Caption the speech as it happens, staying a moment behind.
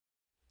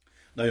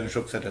Nagyon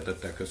sok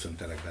szeretettel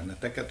köszöntelek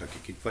benneteket,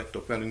 akik itt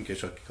vagytok velünk,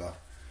 és akik a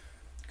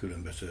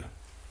különböző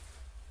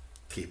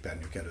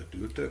képernyők előtt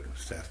ültök,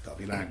 szerte a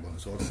világban,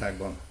 az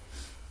országban.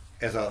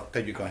 Ez a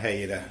Tegyük a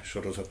helyére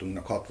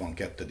sorozatunknak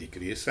 62.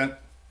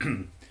 része,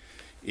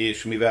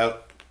 és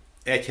mivel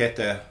egy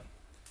hete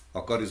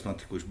a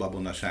karizmatikus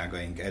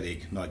babonaságaink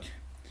elég nagy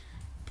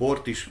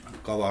port is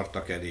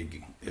kavartak,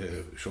 elég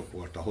sok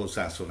volt a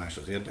hozzászólás,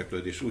 az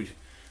érdeklődés, úgy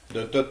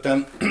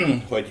döntöttem,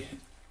 hogy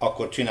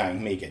akkor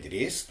csináljunk még egy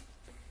részt.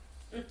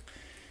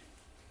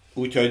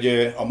 Úgyhogy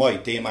a mai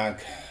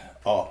témánk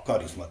a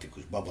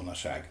karizmatikus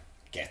babonaság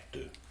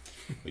 2.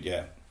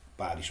 Ugye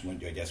Pál is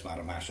mondja, hogy ez már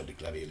a második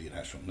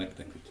levélírásom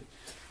nektek, úgyhogy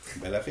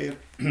belefér.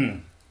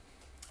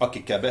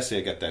 Akikkel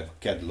beszélgetek,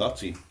 Ked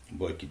Laci,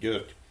 Bojki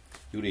György,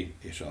 Gyuri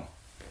és a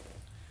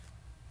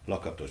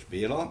Lakatos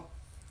Béla,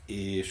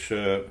 és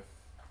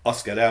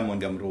azt kell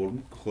elmondjam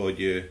róluk,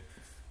 hogy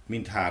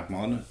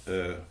mindhárman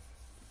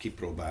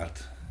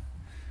kipróbált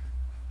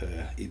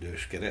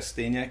idős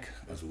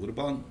keresztények az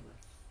Úrban,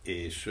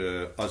 és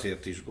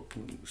azért is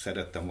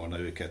szerettem volna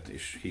őket,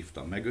 és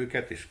hívtam meg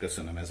őket, és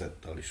köszönöm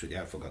ezáltal is, hogy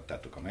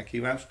elfogadtátok a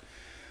meghívást,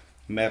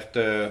 mert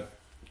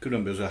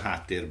különböző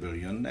háttérből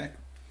jönnek,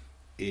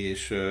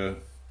 és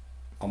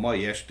a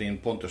mai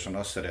estén pontosan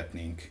azt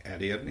szeretnénk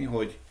elérni,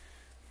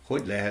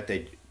 hogy lehet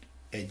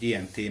egy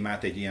ilyen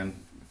témát, egy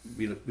ilyen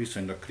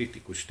viszonylag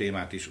kritikus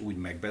témát is úgy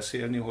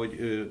megbeszélni,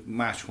 hogy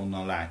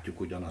máshonnan látjuk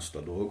ugyanazt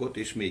a dolgot,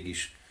 és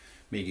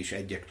mégis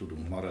egyek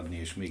tudunk maradni,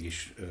 és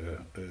mégis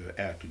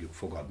el tudjuk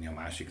fogadni a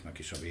másiknak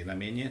is a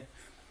véleményét,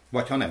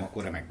 vagy ha nem,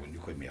 akkor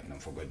megmondjuk, hogy miért nem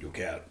fogadjuk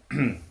el.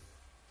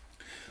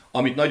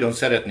 Amit nagyon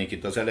szeretnék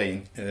itt az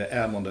elején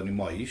elmondani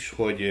ma is,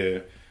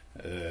 hogy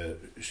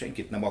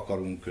senkit nem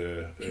akarunk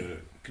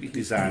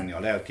kritizálni, a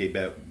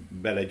lelkébe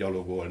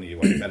belegyalogolni,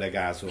 vagy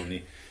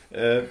belegázolni.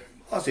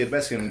 Azért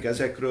beszélünk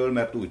ezekről,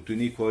 mert úgy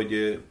tűnik,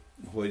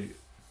 hogy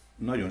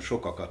nagyon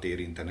sokakat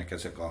érintenek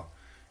ezek a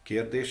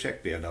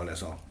kérdések, például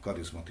ez a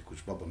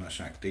karizmatikus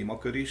babonaság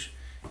témakör is,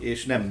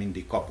 és nem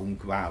mindig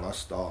kapunk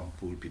választ a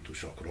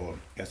pulpitusokról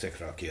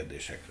ezekre a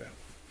kérdésekre.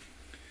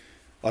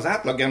 Az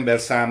átlagember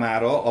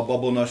számára a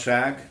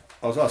babonaság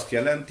az azt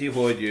jelenti,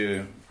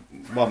 hogy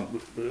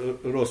van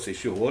rossz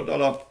és jó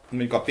oldala,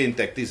 mondjuk a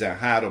péntek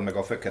 13, meg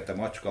a fekete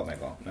macska,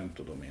 meg a nem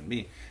tudom én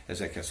mi,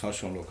 ezekhez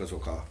hasonlók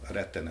azok a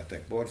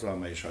rettenetek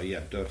borzalma, és ha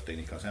ilyen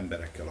történik az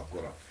emberekkel,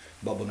 akkor a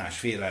babonás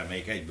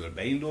félelmeik egyből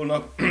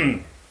beindulnak.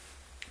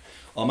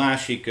 A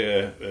másik,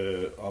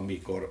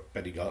 amikor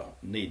pedig a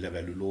 4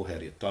 levelű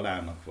lóherét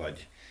találnak,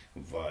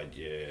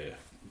 vagy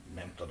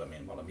nem tudom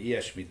én, valami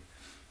ilyesmit,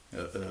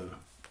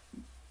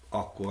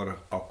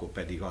 akkor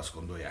pedig azt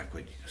gondolják,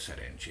 hogy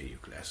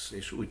szerencséjük lesz.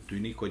 És úgy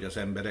tűnik, hogy az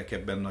emberek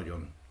ebben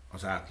nagyon,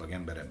 az átlag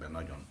ember ebben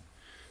nagyon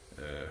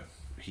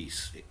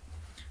hisz.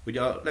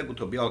 Ugye a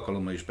legutóbbi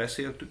alkalommal is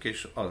beszéltük,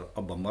 és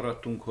abban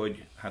maradtunk,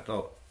 hogy hát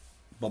a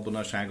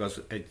babonaság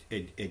az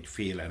egy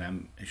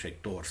félelem és egy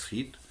torz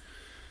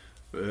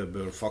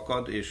hitből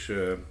fakad,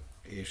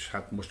 és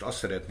hát most azt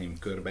szeretném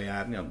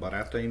körbejárni a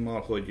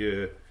barátaimmal,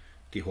 hogy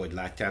ti hogy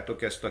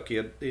látjátok ezt a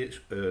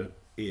kérdést,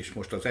 és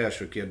most az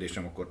első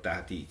kérdésem akkor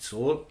tehát így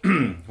szól,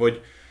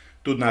 hogy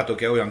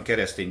tudnátok-e olyan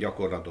keresztény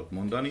gyakorlatot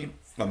mondani,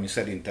 ami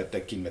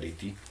szerintetek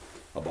kimeríti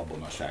a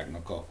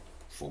babonaságnak a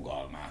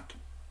fogalmát.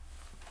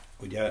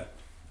 Ugye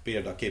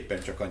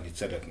példaképpen csak annyit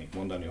szeretnék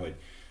mondani, hogy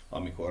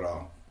amikor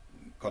a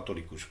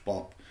katolikus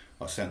pap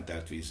a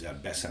szentelt vízzel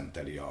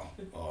beszenteli a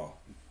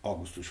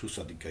augusztus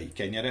 20-ai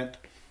kenyeret,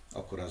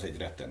 akkor az egy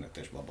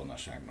rettenetes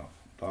babonaságnak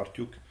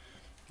tartjuk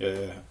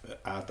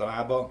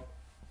általában,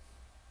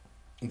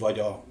 vagy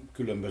a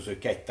különböző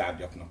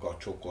kegytárgyaknak a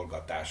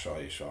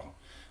csókolgatása és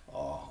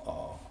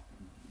a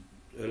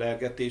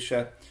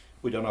ölelgetése.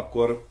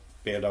 Ugyanakkor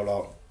például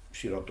a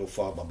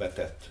siratófalba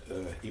betett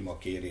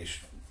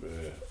imakérés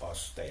az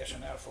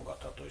teljesen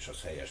elfogadható, és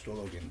az helyes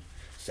dolog. Én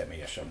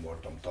személyesen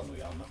voltam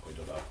tanulja annak, hogy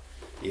oda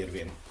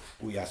érvén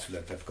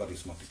újjászületett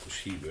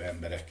karizmatikus hívő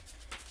emberek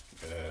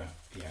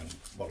ilyen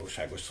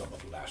valóságos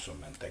szabaduláson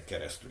mentek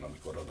keresztül,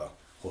 amikor oda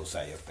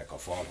hozzáértek a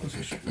falhoz,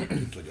 és úgy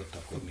tűnt, hogy ott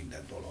akkor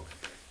minden dolog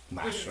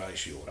másra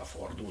és jóra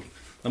fordul.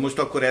 Na most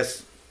akkor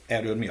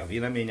erről mi a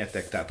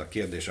véleményetek? Tehát a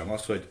kérdésem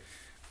az, hogy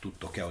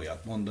tudtok-e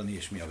olyat mondani,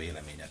 és mi a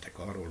véleményetek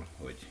arról,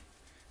 hogy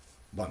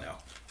van-e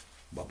a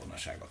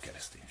babonaság a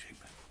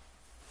kereszténységben?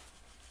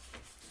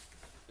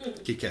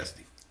 Ki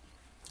kezdi?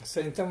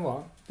 Szerintem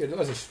van. Például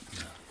az is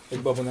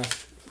egy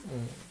babonás,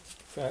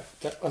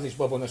 az is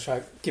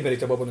babonaság,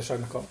 kimerít a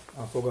babonaságnak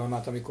a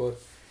fogalmát,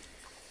 amikor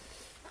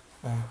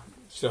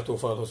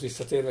siratófalhoz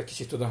visszatérve,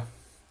 kicsit oda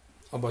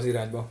abba az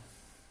irányba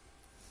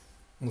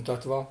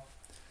mutatva.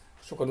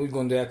 Sokan úgy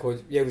gondolják,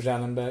 hogy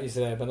Jeruzsálemben,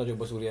 Izraelben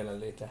nagyobb az Úr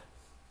jelenléte,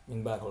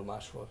 mint bárhol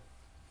máshol.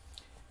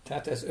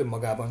 Tehát ez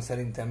önmagában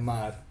szerintem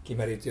már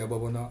kimeríti a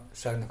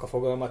babonaságnak a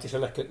fogalmát, és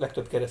a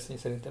legtöbb keresztény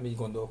szerintem így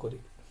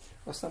gondolkodik.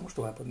 Aztán most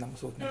továbbadnám a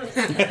szót neki.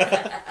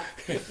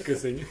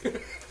 Köszönjük.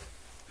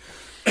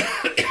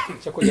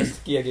 Csak hogy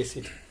ezt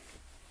kiegészít.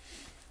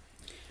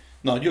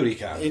 Na,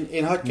 Gyurikám.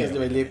 Én hadd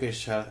kezdjem egy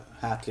lépéssel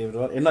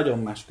hátlébről. Én nagyon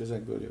más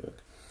közegből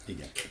jövök.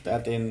 Igen.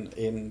 Tehát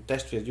én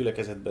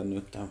testvérgyülekezetben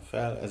nőttem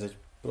fel, ez egy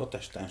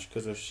protestáns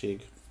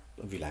közösség,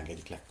 a világ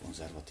egyik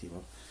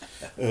legkonzervatívabb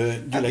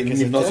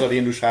gyülekezete. Hát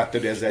nazarénus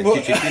háttérű, ezzel egy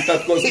kicsit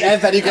vitatkozni.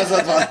 Ebben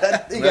igazad van.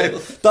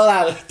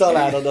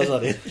 Talán a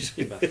nazarénus.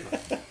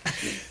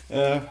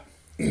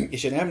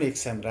 És én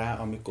emlékszem rá,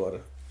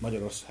 amikor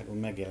Magyarországon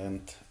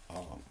megjelent a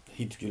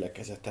hit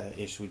gyülekezete,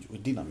 és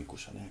úgy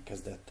dinamikusan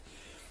elkezdett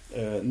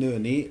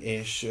nőni,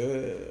 és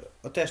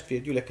a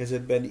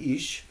testvérgyülekezetben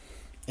is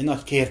egy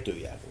nagy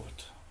kérdőjel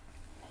volt,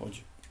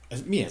 hogy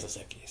mi ez az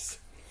egész.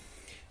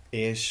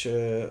 És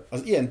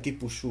az ilyen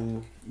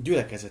típusú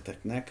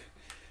gyülekezeteknek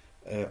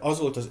az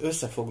volt az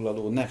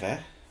összefoglaló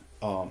neve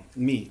a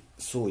mi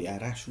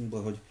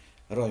szójárásunkban, hogy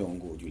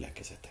rajongó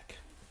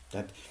gyülekezetek.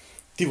 Tehát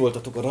ti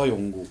voltatok a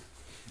rajongó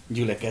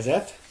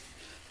gyülekezet,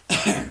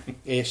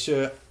 és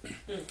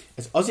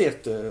ez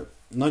azért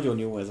nagyon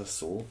jó ez a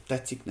szó,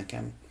 tetszik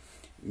nekem,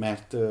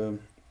 mert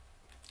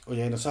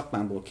ugye én a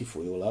szakmámból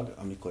kifolyólag,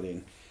 amikor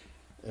én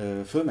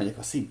fölmegyek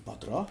a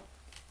színpadra,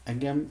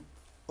 engem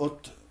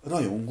ott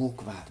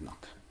rajongók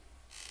várnak.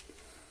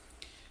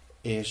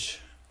 És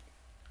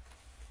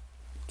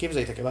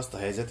képzeljétek el azt a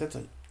helyzetet,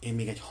 hogy én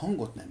még egy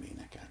hangot nem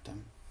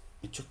énekeltem.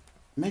 Én csak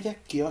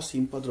megyek ki a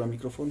színpadra a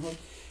mikrofonhoz,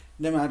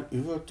 de már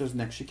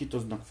üvöltöznek,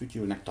 sikítoznak,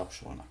 fütyülnek,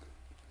 tapsolnak.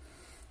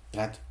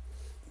 Tehát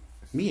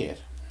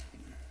miért?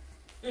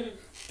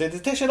 Tehát ez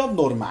teljesen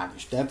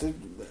abnormális. Tehát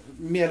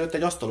mielőtt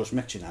egy asztalos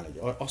megcsinál egy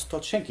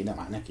asztalt, senki nem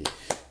áll neki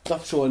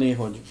tapsolni,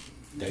 hogy...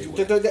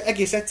 De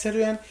egész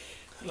egyszerűen...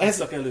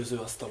 Látszak előző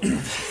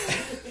asztalokat.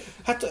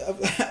 Hát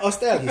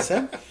azt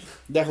elhiszem,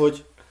 de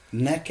hogy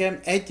nekem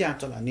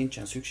egyáltalán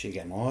nincsen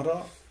szükségem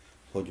arra,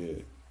 hogy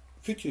ő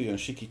fütyüljön,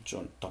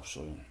 sikítson,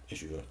 tapsoljon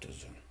és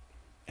üvöltözzön.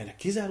 Erre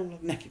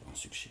kizárólag neki van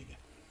szüksége.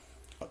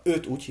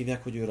 Őt úgy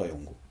hívják, hogy ő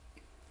rajongó.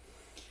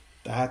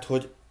 Tehát,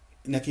 hogy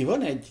neki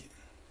van egy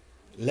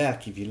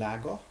lelki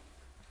világa,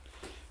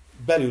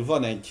 belül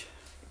van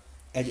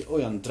egy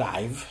olyan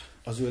drive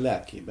az ő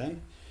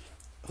lelkében,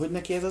 hogy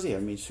neki ez az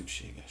élmény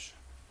szükséges.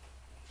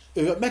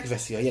 Ő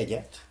megveszi a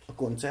jegyet a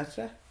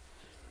koncertre,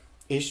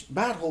 és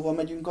bárhova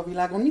megyünk a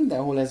világon,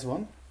 mindenhol ez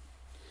van,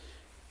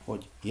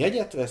 hogy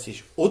jegyet vesz,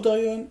 és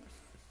odajön,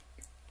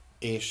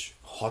 és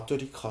ha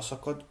törik, ha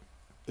szakad,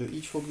 ő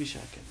így fog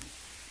viselkedni.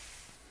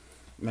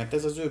 Mert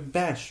ez az ő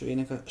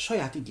belsőjének a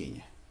saját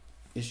igénye.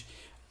 És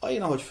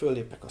én, ahogy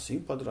föllépek a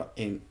színpadra,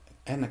 én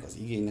ennek az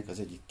igénynek az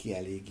egyik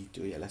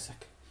kielégítője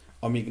leszek.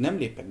 Amíg nem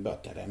lépek be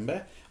a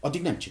terembe,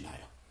 addig nem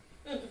csinálja.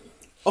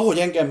 Ahogy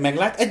engem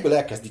meglát, egyből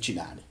elkezdi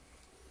csinálni.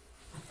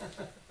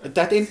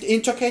 Tehát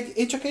én csak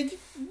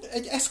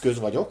egy eszköz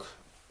vagyok,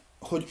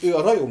 hogy ő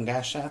a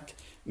rajongását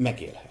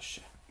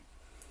megélhesse.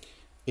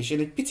 És én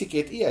egy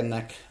picikét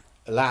ilyennek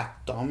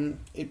láttam,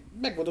 én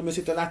megmondom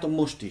őszintén, látom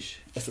most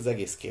is ezt az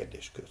egész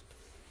kérdéskört.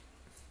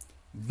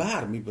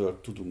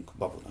 Bármiből tudunk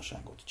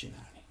babonaságot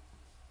csinálni.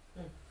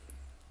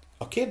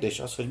 A kérdés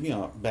az, hogy mi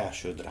a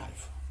belső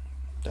drive.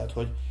 Tehát,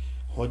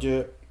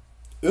 hogy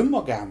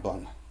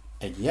önmagában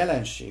egy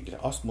jelenségre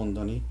azt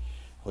mondani,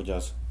 hogy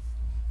az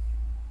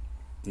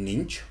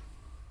nincs,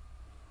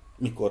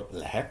 mikor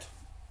lehet,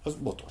 az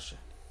botorság.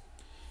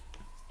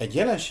 Egy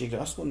jelenségre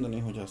azt mondani,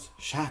 hogy az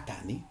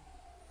sátáni,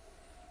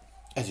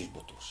 ez is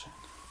botorság.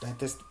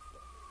 Tehát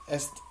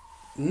ezt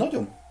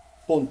nagyon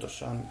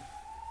pontosan,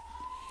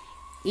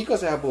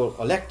 igazából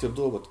a legtöbb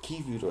dolgot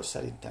kívülről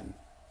szerintem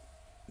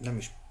nem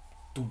is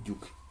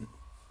tudjuk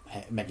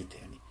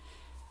megítélni.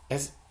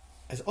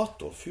 Ez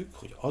attól függ,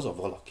 hogy az a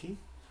valaki,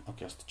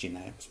 aki azt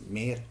csinálja, az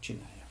miért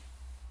csinálja.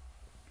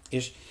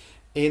 És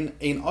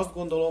én azt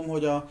gondolom,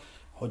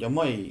 hogy a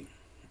mai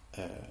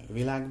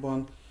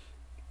világban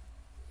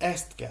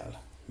ezt kell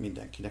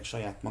mindenkinek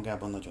saját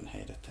magában nagyon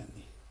helyre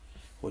tenni.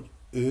 Hogy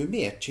ő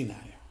miért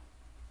csinálja.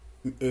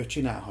 Ő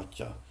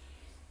csinálhatja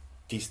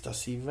tiszta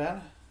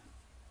szívvel,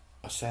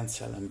 a Szent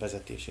Szellem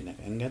vezetésének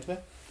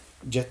engedve,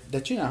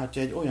 de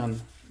csinálhatja egy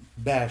olyan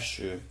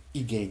belső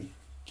igény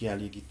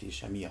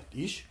kielégítése miatt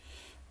is,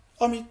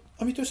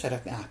 amit ő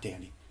szeretne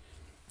átélni.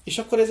 És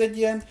akkor ez egy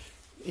ilyen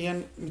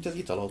mint az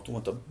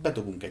italautomata,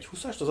 bedobunk egy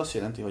 20-ast, az azt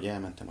jelenti, hogy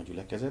elmentem a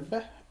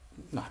gyülekezetbe,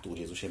 na hát Úr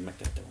Jézus, én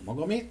megtettem a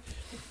magamét,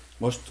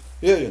 most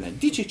jöjjön egy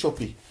dicsi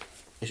csopi,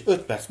 és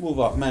 5 perc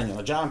múlva menjen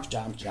a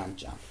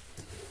jump.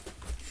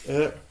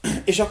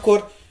 És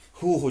akkor,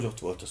 hogy ott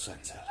volt a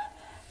Szent Szellem.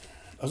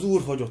 Az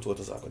Úr, hogy ott volt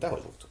az alkat, de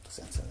hogy volt ott a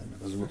Szent Szellem,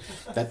 meg az Úr.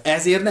 Tehát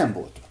ezért nem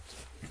volt ott.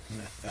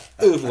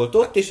 Ő volt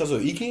ott, és az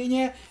ő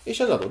igénye, és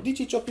az adott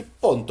dicsi csopi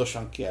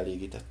pontosan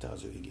kielégítette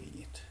az ő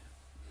igényét.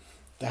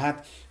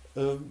 Tehát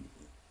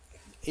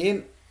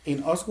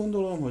én azt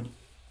gondolom, hogy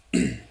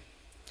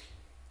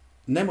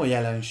nem a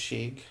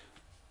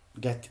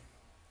jelenséget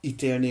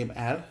ítélném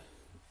el,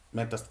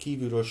 mert azt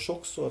kívülről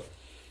sokszor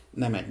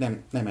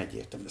nem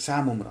egyértelmű.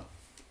 Számomra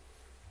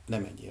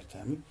nem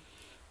egyértelmű,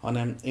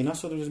 hanem én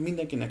azt mondom, hogy ez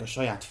mindenkinek a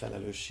saját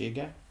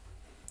felelőssége,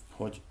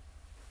 hogy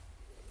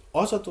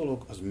az a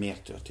dolog, az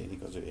miért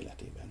történik az ő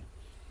életében.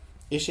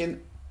 És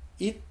én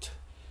itt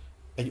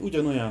egy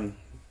ugyanolyan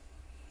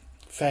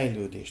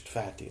fejlődést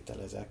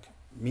feltételezek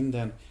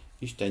minden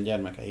Isten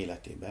gyermeke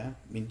életébe,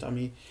 mint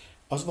ami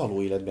az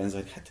való életben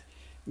zajlik. Hát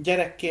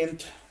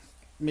gyerekként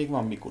még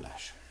van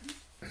Mikulás.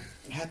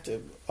 Hát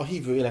a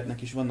hívő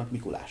életnek is vannak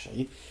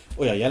Mikulásai.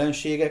 Olyan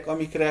jelenségek,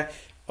 amikre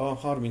a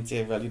 30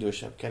 évvel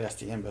idősebb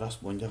keresztény ember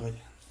azt mondja,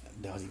 hogy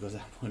de az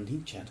igazából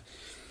nincsen.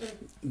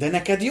 De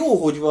neked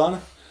jó, hogy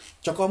van,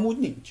 csak amúgy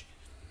nincs.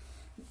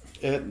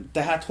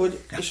 Tehát, hogy,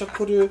 és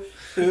akkor ő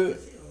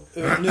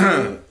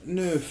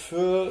nő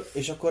föl,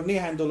 és akkor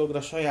néhány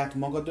dologra saját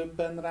maga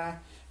döbben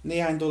rá,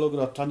 néhány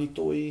dologra a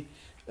tanítói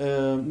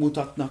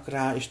mutatnak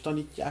rá, és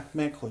tanítják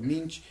meg, hogy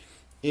nincs,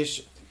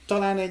 és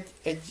talán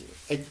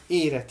egy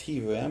érett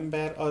hívő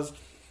ember,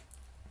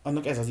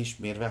 annak ez az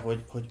ismérve,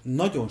 hogy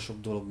nagyon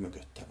sok dolog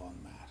mögötte van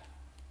már.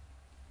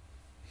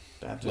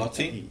 Tehát,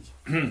 Laci, így.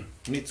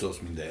 Mit szólsz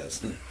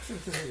mindehhez?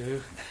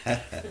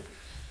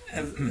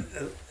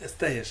 Ez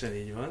teljesen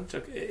így van,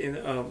 csak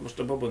én most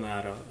a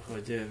babonára,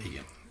 hogy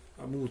igen.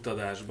 A múlt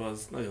adásban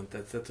az nagyon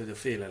tetszett, hogy a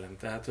félelem,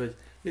 tehát hogy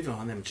mi van,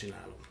 ha nem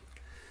csinálom.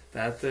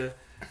 Tehát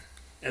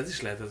ez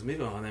is lehet, az mi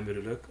van, ha nem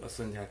örülök, azt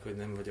mondják, hogy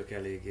nem vagyok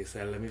eléggé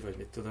szellemi, vagy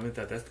mit tudom én,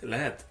 tehát ezt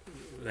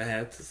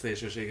lehet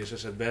szélsőséges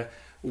esetben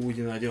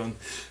úgy nagyon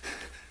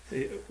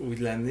úgy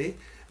lenni,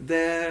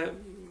 de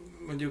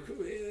mondjuk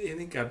én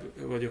inkább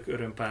vagyok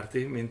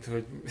örömpárti, mint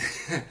hogy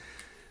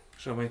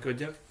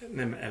savanykodjak.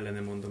 Nem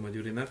ellene mondom a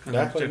Gyurinak,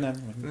 hanem csak...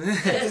 nem.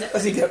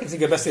 Az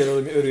ige beszél,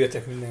 hogy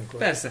örüljetek mindenkor.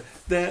 Persze,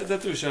 de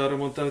ő se arra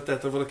mondta, hogy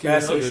tehát ha valaki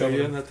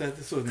örüljön, hát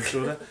szó nincs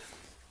róla.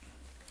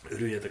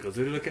 Örüljetek, az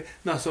örülök.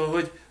 Na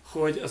szóval,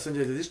 hogy azt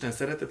mondja, hogy az Isten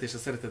szeretet, és a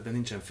szeretetben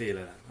nincsen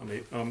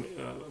félelem.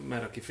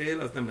 Mert aki fél,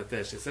 az nem lett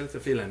teljesen szeretet, a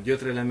félelem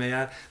gyötrelemmel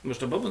jár.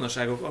 Most a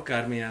babonaságok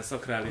akármilyen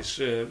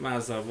szakrális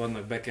mázzal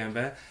vannak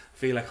bekenve,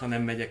 félek, ha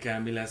nem megyek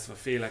el, mi lesz, vagy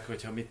félek,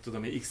 hogyha mit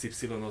tudom,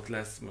 XY ott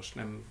lesz, most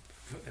nem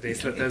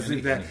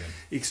részletezzük, de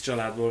X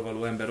családból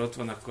való ember ott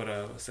van, akkor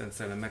a Szent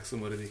Szellem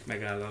megszomorodik,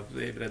 megáll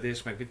az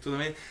ébredés, meg mit tudom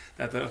én.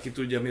 Tehát aki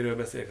tudja, miről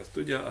beszélek, azt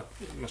tudja,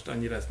 most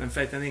annyira ezt nem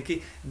fejtenénk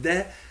ki,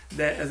 de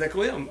ezek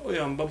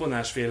olyan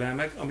babonás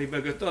félelmek, ami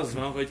mögött az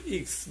van,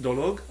 hogy X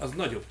dolog, az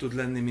nagyobb tud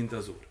lenni, mint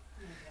az Úr.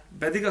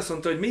 Pedig azt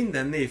mondta, hogy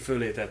minden név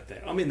fölé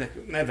tette.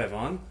 Aminek neve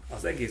van,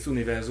 az egész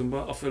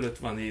univerzumban, a fölött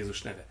van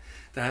Jézus neve.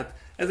 Tehát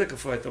ezek a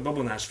fajta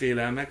babonás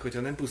félelmek,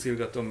 hogyha nem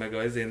puszilgatom meg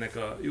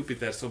a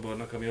Jupiter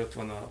szobornak, ami ott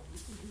van a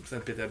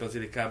Szentpéter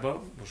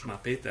bazilikában, most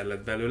már Péter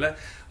lett belőle,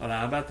 a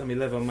lábát, ami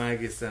le van már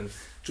egészen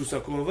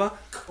csuszakolva,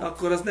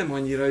 akkor az nem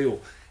annyira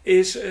jó.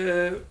 És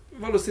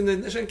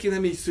valószínű, hogy senki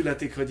nem így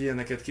születik, hogy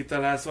ilyeneket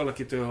kitalálsz,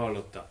 valakitől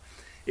hallotta.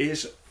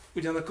 És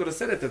ugyanakkor a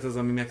szeretet az,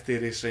 ami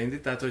megtérésre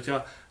indít, tehát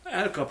hogyha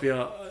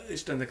elkapja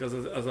Istennek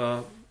az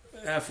a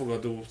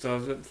elfogadó,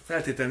 szóval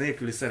feltétel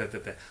nélküli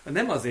szeretete.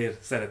 Nem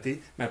azért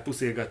szereti, mert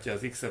puszilgatja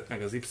az X-et,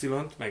 meg az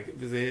Y-t, meg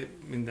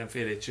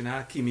mindenfélét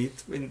csinál, ki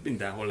mit,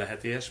 mindenhol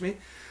lehet ilyesmi,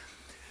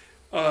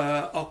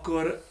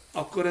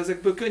 akkor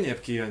ezekből könnyebb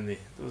kijönni.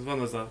 Van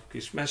az a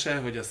kis mese,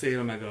 hogy a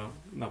szél meg a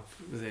nap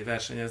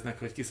versenyeznek,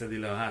 hogy kiszedi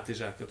le a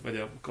hátizsákot vagy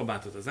a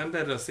kabátot az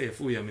emberre, a szél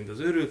fújja, mint az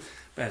őrült,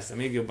 persze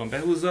még jobban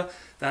behúzza.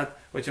 Tehát,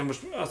 hogyha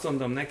most azt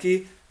mondom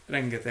neki,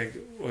 rengeteg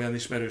olyan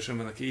ismerősöm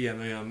van, aki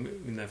ilyen-olyan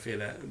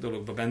mindenféle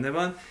dologban benne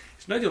van,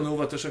 és nagyon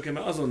óvatosak,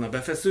 mert azonnal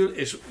befeszül,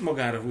 és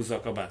magára húzza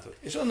a kabátot.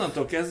 És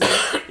onnantól kezdve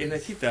én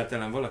egy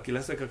hiteltelen valaki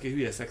leszek, aki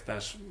hülye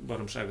szektás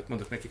baromságot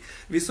mondok neki.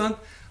 Viszont,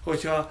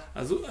 hogyha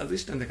az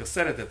Istennek a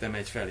szeretete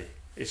megy felé,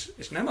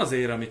 és nem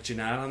azért, amit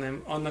csinál,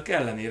 hanem annak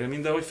ellenére,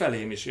 mind ahogy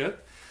felém is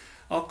jött,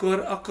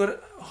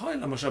 akkor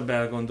hajlamosabb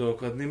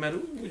elgondolkodni, mert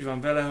úgy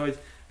van vele, hogy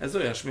ez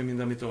olyasmi,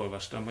 mint amit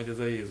olvastam, hogy ez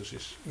a Jézus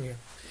is. Igen.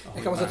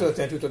 Nekem az a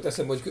történet jutott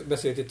eszembe, hogy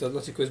beszélt itt a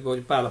Laci közben,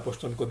 hogy Pál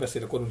apostol, amikor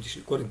beszél a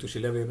korintusi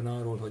levélben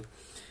arról, hogy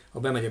ha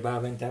bemegy a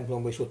bálvány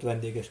templomba, és ott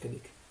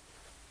vendégeskedik.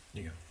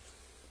 Igen.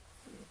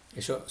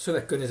 És a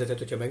szövegkörnyezetet,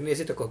 hogyha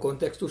megnézitek, a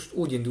kontextust,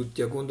 úgy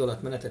indultja a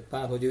gondolatmenetet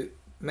Pál, hogy ő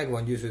meg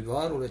van győződve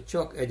arról, hogy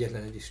csak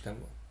egyetlen egy Isten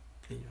van.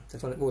 Igen.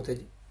 Tehát volt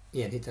egy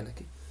ilyen hite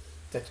neki.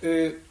 Tehát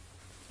ő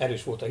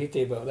erős volt a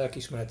hitében, a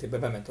lelkiismeretében,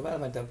 bement a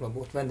bálvány templomba,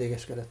 ott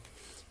vendégeskedett,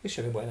 és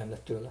semmi baj nem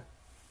lett tőle.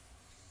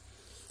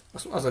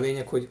 Az a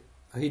lényeg, hogy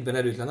a hitben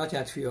erőtlen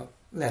atyád fia,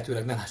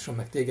 lehetőleg ne lásson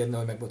meg téged,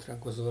 nehogy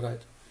megbotránkozzon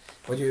rajta.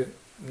 Vagy ő,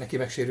 neki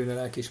megsérülne a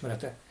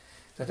lelkiismerete.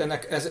 Tehát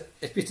ennek ez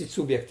egy picit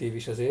szubjektív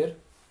is azért.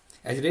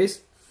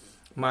 Egyrészt,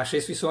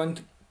 másrészt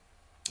viszont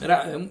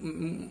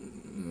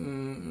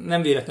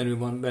nem véletlenül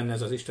van benne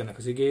ez az Istennek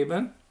az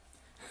igéjében,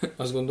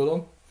 azt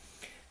gondolom.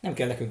 Nem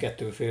kell nekünk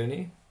ettől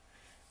félni.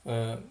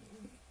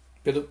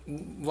 Például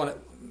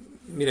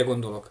mire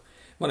gondolok?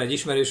 Van egy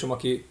ismerősöm,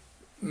 aki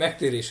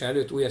megtérése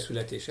előtt,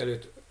 újjászületés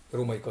előtt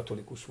római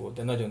katolikus volt,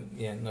 de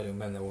nagyon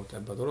benne volt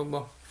ebbe a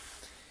dologba.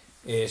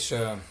 És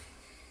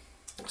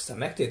aztán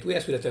megtért,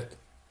 újjászületett,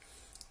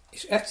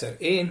 és egyszer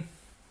én,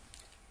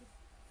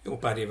 jó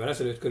pár évvel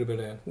ezelőtt,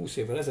 körülbelül olyan 20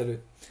 évvel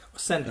ezelőtt, a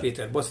Szent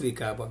Péter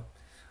bazilikában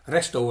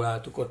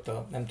restauráltuk ott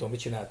nem tudom, mit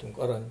csináltunk,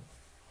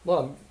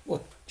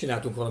 ott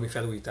csináltunk valami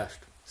felújítást.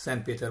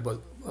 Szent Péter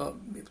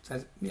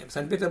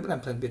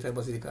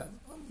bazilikában.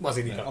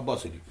 A bazilikában.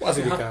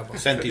 Bazilikában.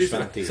 Szent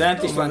István tér.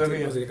 Szent István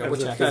bazilikában,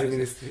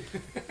 bocsánat.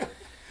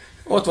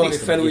 ott valami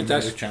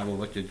felújítás. Csávó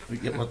vagy,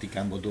 hogy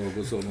Vatikánban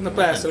dolgozol. Na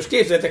persze, most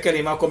képzeljétek el,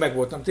 én már akkor meg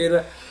voltam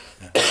térve,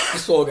 és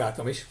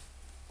szolgáltam is.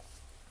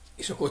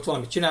 És akkor ott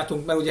valamit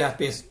csináltunk, mert ugye hát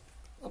pénz,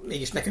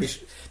 mégis nekem is,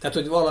 tehát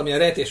hogy valamilyen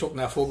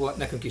rejtésoknál fogva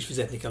nekünk is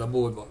fizetni kell a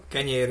boltba.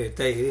 Kenyérért,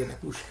 tejérért,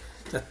 hús.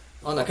 Tehát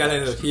annak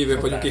ellenére, hogy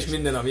hívők vagyunk, és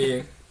minden a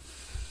miénk.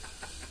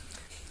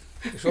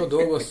 És ott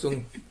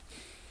dolgoztunk,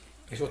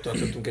 és ott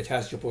tartottunk egy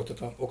házcsoportot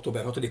a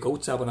október 6-a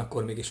utcában,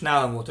 akkor még, és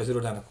nálam volt az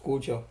irodának a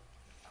kulcsa.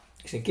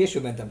 És én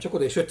később mentem csak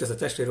oda, és jött ez a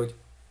testvér,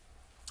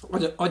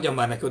 hogy adjam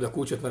már neki oda a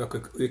kulcsot, mert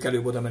akkor ők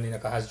előbb oda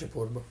mennének a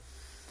házcsoportba.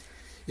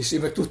 És én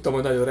meg tudtam,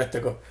 hogy nagyon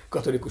retteg a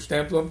katolikus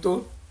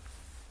templomtól.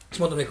 És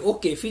mondom neki,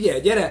 oké,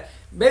 figyelj, gyere,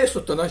 bejössz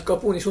ott a nagy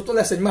kapun, és ott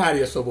lesz egy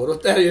Mária szobor,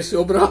 ott eljössz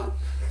jobbra.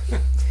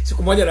 És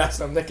akkor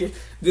magyaráztam neki,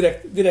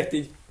 direkt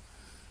így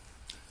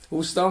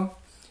húztam.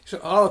 És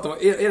hallottam,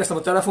 éreztem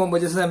a telefonban,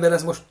 hogy ez az ember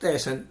ez most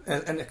teljesen,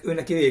 ő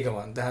neki vége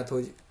van. Tehát,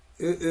 hogy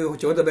ő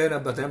hogyha oda bejön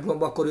ebbe a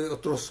templomba, akkor ő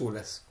ott rosszul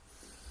lesz.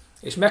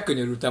 És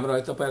megkönyörültem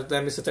rajta, mert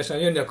természetesen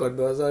jönni akart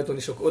be az ajtón,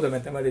 és akkor oda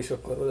mentem el, és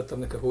akkor odaadtam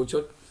neki a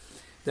kulcsot.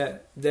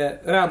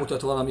 De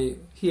rámutat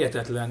valami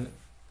hihetetlen,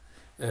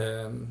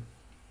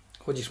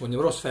 hogy is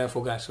mondjam, rossz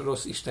felfogás,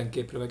 rossz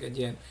istenképre, meg egy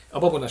ilyen, a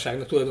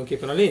babonaságnak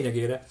tulajdonképpen a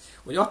lényegére,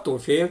 hogy attól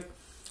félt,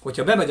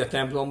 hogyha bemegy a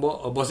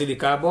templomba, a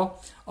bazilikába,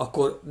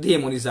 akkor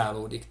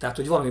démonizálódik. Tehát,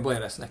 hogy valami baj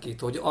lesz neki,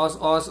 hogy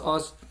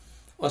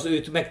az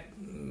őt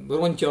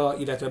megrontja,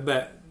 illetve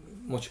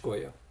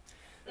bemocskolja.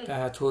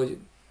 Tehát, hogy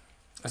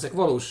ezek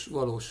valós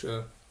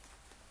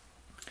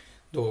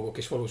dolgok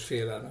és valós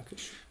félelmek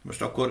is.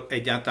 Most akkor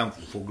egyáltalán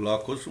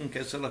foglalkozzunk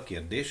ezzel a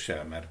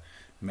kérdéssel,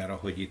 mert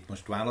ahogy itt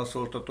most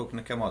válaszoltatok,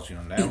 nekem az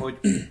jön le,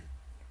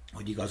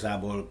 hogy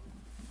igazából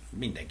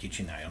mindenki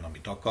csináljon,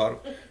 amit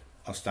akar,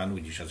 aztán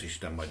úgyis az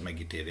Isten majd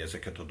megítéli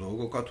ezeket a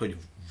dolgokat, hogy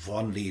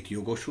van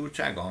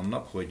létjogosultsága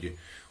annak,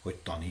 hogy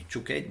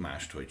tanítsuk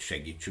egymást, hogy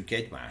segítsük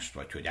egymást,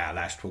 vagy hogy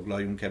állást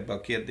foglaljunk ebbe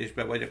a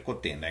kérdésbe, vagy akkor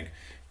tényleg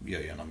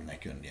jöjjön,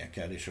 aminek jönnie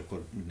kell, és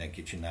akkor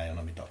mindenki csináljon,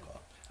 amit akar.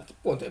 Hát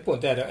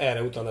pont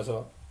erre utal ez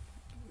a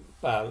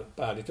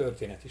páli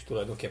történet is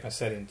tulajdonképpen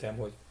szerintem,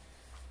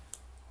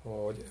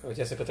 hogy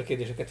ezeket a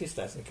kérdéseket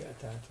tisztázni kell.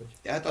 Tehát,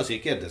 hogy... Hát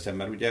azért kérdezem,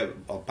 mert ugye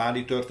a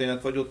páli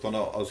történet, vagy ott van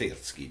az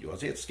érckígyó.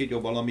 Az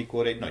érckígyó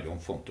valamikor egy nagyon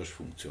fontos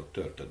funkciót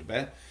töltött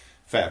be,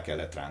 fel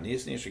kellett rá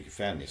nézni, és aki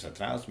felnézett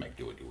rá, az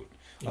meggyógyult.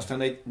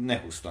 Aztaztán egy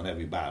Nehuszta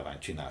nevű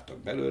bálványt csináltak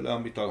belőle,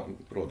 amit a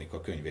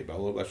Krónika könyvében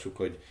olvassuk,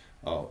 hogy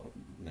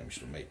nem is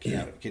tudom melyik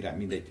király,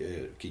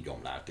 mindegy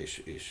kigyomlált,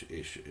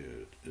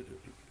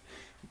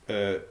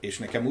 és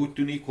nekem úgy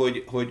tűnik,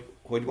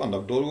 hogy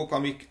vannak dolgok,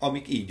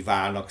 amik így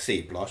válnak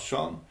szép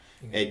lassan,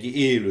 egy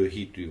élő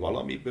hitű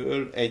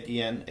valamiből egy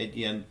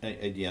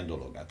ilyen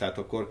dologgá. Tehát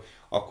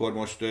akkor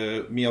most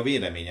mi a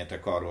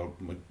véleményetek arról,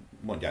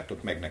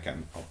 mondjátok meg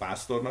nekem a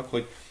pásztornak,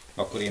 hogy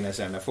akkor én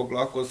ezzel ne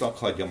foglalkozzak,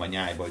 hagyjam a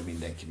nyájba, hogy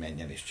mindenki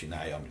menjen és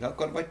csinálja, amit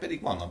akar, vagy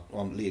pedig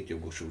van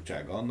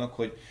létjogosultsága annak,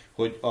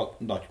 hogy a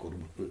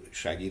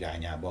nagykorúság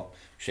irányába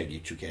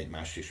segítsük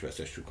egymást és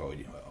vezessük,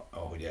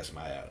 ahogy ez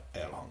már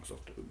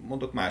elhangzott.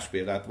 Mondok más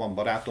példát, van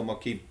barátom,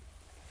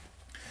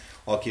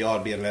 aki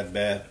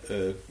albérletbe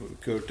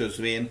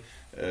költözvén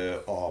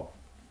a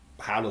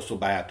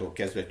hálószobájától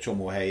kezdve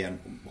csomó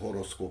helyen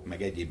horoszkóp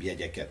meg egyéb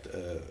jegyeket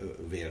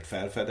vélt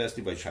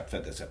felfedezni, vagyis hát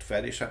fedezett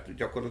fel, és hát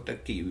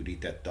gyakorlatilag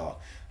kiürítette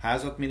a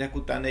házat, minek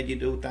után egy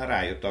idő után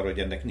rájött arra, hogy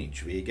ennek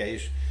nincs vége,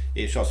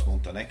 és azt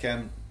mondta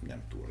nekem,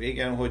 nem túl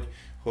régen,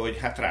 hogy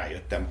hát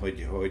rájöttem,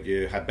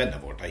 hogy hát benne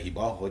volt a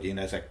hiba, hogy én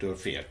ezektől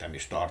féltem,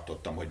 és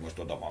tartottam, hogy most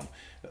oda van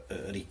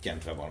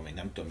rittyentve valami,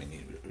 nem tudom,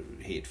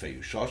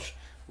 hétfejű sas,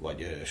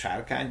 vagy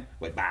sárkány,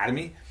 vagy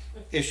bármi,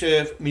 és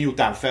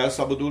miután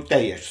felszabadult,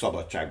 teljes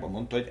szabadságban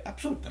mondta, hogy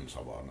abszolút nem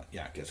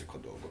zavarják ezek a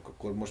dolgok.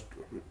 Akkor most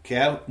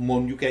kell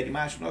mondjuk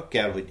egymásnak,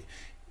 kell, hogy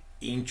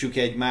intsük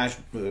egymást,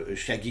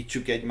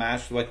 segítsük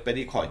egymást, vagy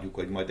pedig hagyjuk,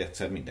 hogy majd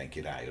egyszer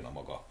mindenki rájön a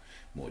maga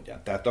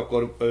módján. Tehát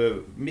akkor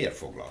miért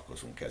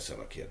foglalkozunk ezzel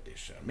a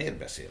kérdéssel? Miért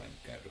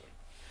beszélünk erről?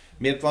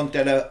 Miért van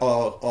tele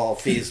a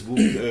Facebook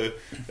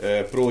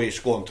pro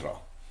és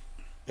kontra?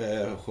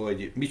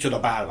 Hogy micsoda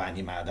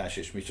bálványimádás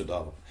és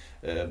micsoda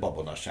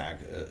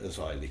babonaság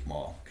zajlik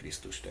ma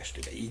Krisztus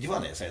testében. Így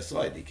van ez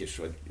zajlik, és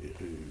hogy...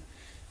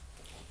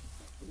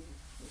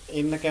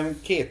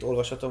 Nekem két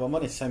olvasata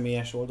van egy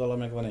személyes oldala,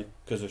 meg van egy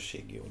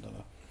közösségi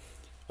oldala.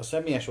 A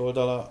személyes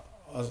oldala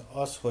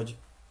az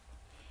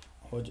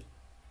hogy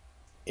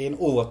én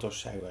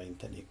óvatosságra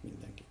intenék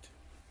mindenkit.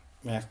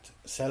 Mert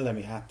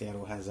szellemi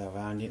háttérruházzá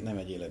válni nem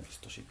egy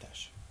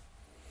életbiztosítás.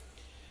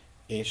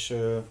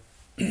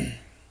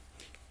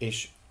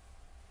 És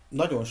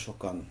nagyon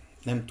sokan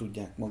nem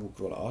tudják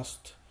magukról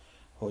azt,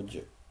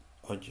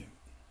 hogy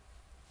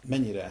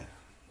mennyire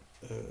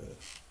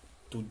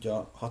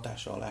tudja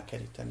hatása alá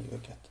keríteni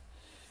őket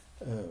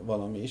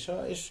valami is.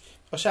 És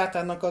a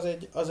sátánnak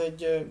az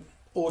egy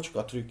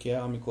ócska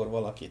trükkje, amikor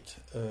valakit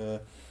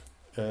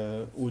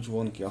úgy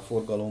von ki a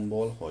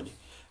forgalomból,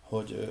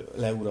 hogy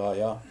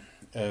leuralja,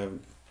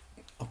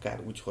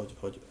 akár úgy,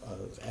 hogy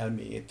az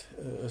elméjét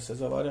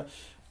összezavarja.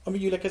 A mi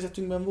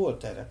gyülekezetünkben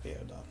volt erre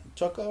példa.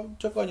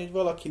 Csak annyi, hogy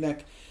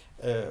valakinek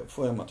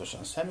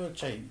folyamatosan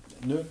szemölcsei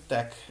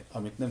nőttek,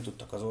 amit nem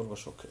tudtak az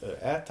orvosok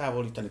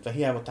eltávolítani, tehát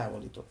hiába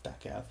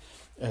távolították el.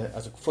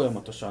 Azok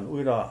folyamatosan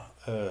újra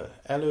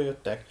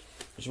előjöttek,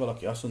 és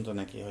valaki azt mondta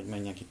neki, hogy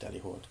menjen ki teli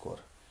holdkor.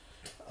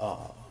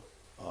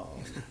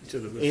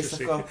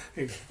 Éjszaka.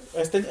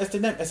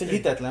 Ez egy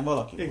hitetlen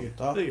valaki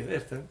volt. Igen,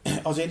 értem.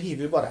 Az én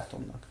hívő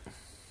barátomnak.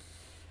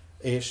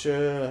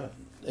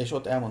 És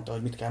ott elmondta,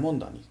 hogy mit kell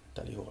mondani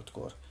teli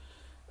holdkor.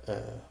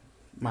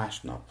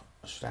 Másnap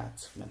a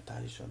srác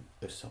mentálisan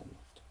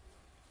összeomlott.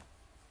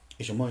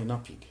 És a mai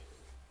napig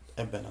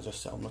ebben az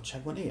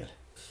összeomlottságban él.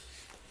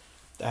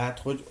 Tehát,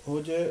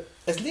 hogy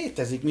ez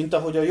létezik, mint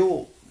ahogy a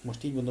jó,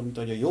 most így mondom, mint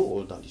ahogy a jó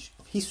oldal is.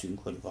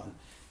 Hiszünk, hogy van.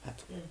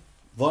 Hát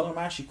van a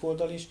másik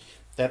oldal is,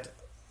 tehát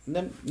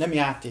nem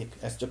játék,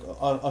 ez csak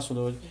azt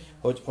mondom,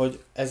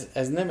 hogy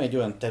ez nem egy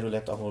olyan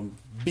terület, ahol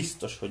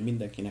biztos, hogy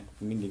mindenkinek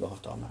mindig a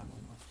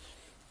hatalmában van.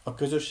 A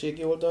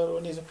közösségi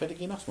oldalról nézve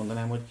pedig én azt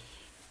mondanám,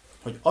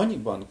 hogy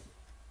annyiban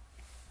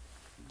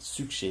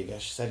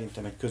szükséges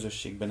szerintem egy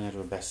közösségben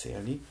erről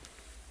beszélni,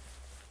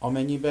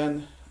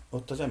 amennyiben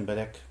ott az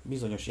emberek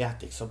bizonyos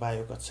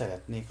játékszabályokat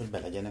szeretnék, hogy be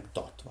legyenek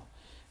tartva.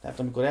 Tehát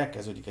amikor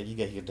elkezdődik egy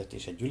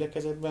igehirdetés egy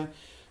gyülekezetben,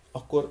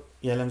 akkor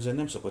jellemzően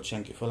nem szokott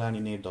senki felállni,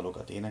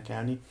 népdalokat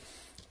énekelni,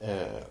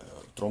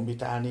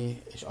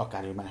 trombitálni, és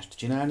akármi mást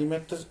csinálni,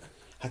 mert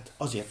hát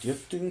azért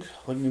jöttünk,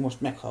 hogy mi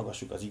most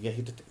meghallgassuk az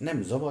igehirdetést,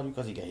 nem zavarjuk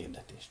az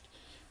igehirdetést.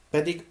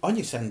 Pedig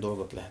annyi szent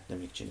dolgot lehetne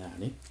még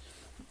csinálni,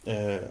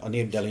 a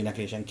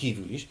népdaléneklésen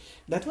kívül is,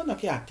 de hát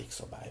vannak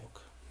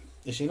játékszabályok.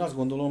 És én azt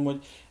gondolom,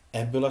 hogy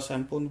ebből a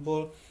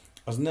szempontból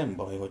az nem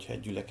baj, hogyha egy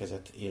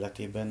gyülekezet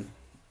életében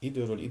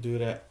időről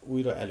időre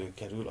újra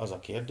előkerül az a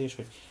kérdés,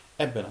 hogy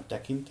ebben a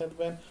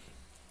tekintetben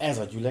ez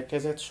a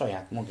gyülekezet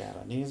saját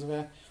magára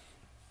nézve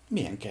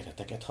milyen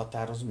kereteket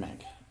határoz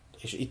meg.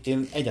 És itt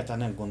én egyáltalán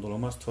nem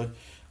gondolom azt,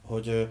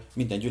 hogy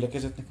minden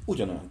gyülekezetnek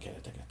ugyanolyan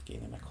kereteket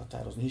kéne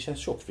meghatározni, hiszen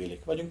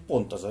sokfélék vagyunk.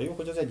 Pont az a jó,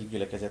 hogy az egyik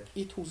gyülekezet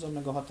itt húzza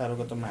meg a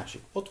határokat, a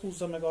másik ott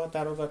húzza meg a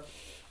határokat.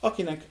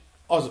 Akinek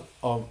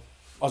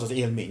az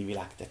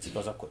élményvilág tetszik,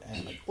 az akkor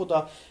elmegy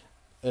oda,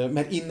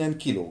 mert innen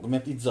kilóg,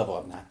 mert itt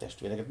zavarná a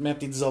testvéreket,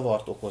 mert itt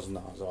zavart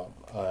okozna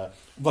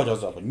vagy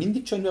azzal, hogy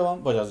mindig csöndben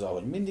van, vagy azzal,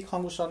 hogy mindig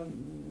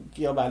hangosan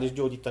kiabál és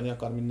gyógyítani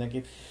akar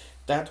mindenkit.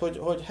 Tehát,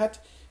 hogy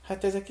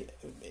hát ezek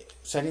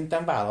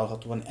szerintem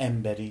vállalhatóan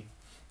emberi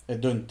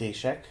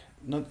döntések,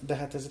 de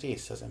hát ez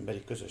része az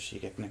emberi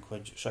közösségeknek,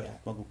 hogy saját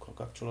magukkal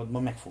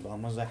kapcsolatban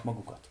megfogalmazzák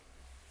magukat.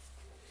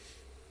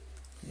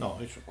 Na,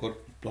 és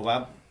akkor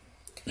tovább,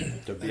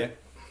 többiek.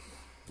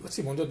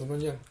 Laci,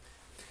 mondja.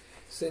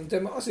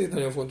 Szerintem azért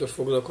nagyon fontos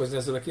foglalkozni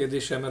ezzel a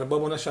kérdéssel, mert a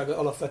babonaság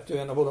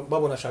alapvetően, a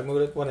babonaság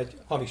mögött van egy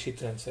hamis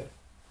hitrendszer,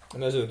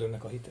 ami az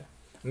ördögnek a hite,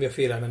 ami a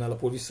félelmen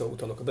alapul,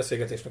 visszautalok a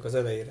beszélgetésnek az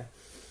elejére.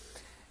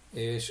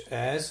 És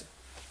ez,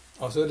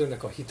 az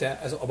ördögnek a hite,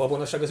 ez a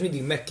babonaság, az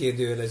mindig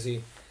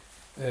megkérdőjelezi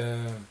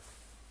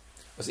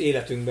az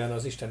életünkben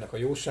az Istennek a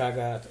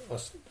jóságát,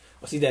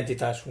 az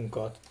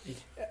identitásunkat,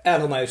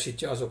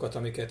 elhomályosítja azokat,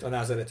 amiket a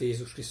názareti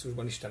Jézus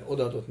Krisztusban Isten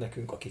odaadott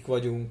nekünk, akik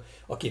vagyunk,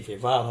 akiké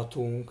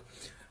válhatunk,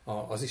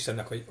 az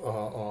Istennek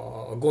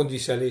a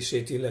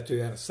gondviselését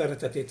illetően, a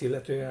szeretetét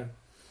illetően,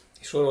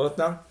 és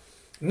sorolhatnám.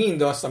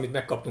 Mindazt, amit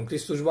megkaptunk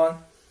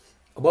Krisztusban,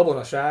 a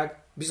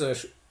babonaság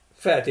bizonyos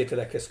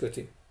feltételekhez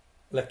köti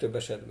legtöbb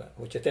esetben.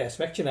 Hogyha te ezt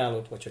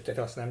megcsinálod, vagy ha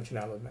te azt nem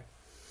csinálod meg.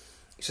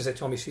 És ez egy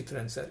hamis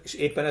hitrendszer. És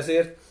éppen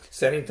ezért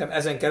szerintem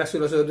ezen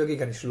keresztül az ördög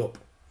igenis lop.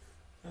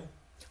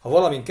 Ha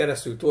valamin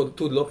keresztül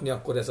tud lopni,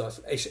 akkor ez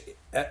az. És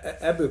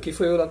ebből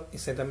kifolyólag én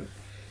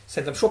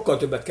szerintem sokkal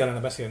többet kellene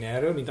beszélni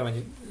erről, mint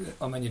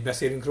amennyit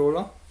beszélünk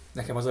róla.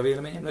 Nekem az a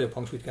véleményem, nagyobb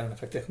hangsúlyt kellene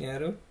fektetni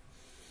erről.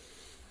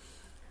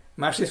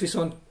 Másrészt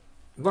viszont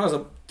van az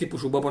a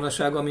típusú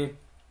babonaság,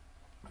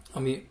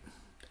 ami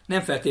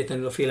nem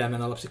feltétlenül a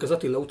félelmen alapszik. Az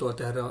Attila utalt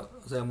erre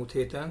az elmúlt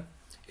héten,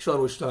 és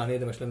arról is talán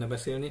érdemes lenne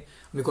beszélni,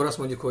 amikor azt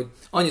mondjuk, hogy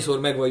annyiszor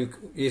megvalljuk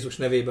Jézus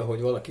nevébe,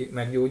 hogy valaki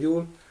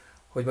meggyógyul,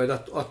 hogy majd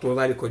attól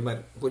várjuk,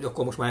 hogy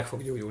akkor most már meg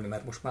fog gyógyulni,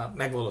 mert most már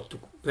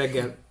megvallottuk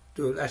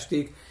reggeltől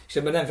estig, és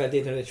ebben nem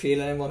feltétlenül egy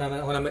félelem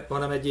van,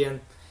 hanem egy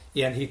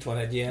ilyen hit van,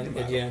 egy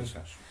ilyen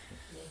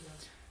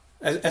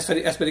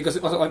ez pedig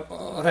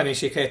a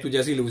reménység helyett ugye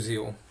az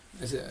illúzió.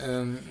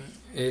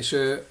 És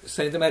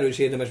szerintem erről is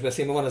érdemes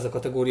beszélni, van ez a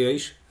kategória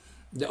is,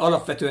 de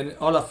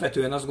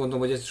alapvetően azt gondolom,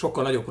 hogy ez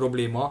sokkal nagyobb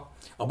probléma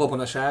a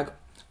babonaság,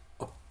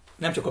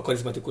 nem csak a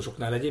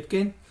karizmatikusoknál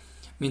egyébként,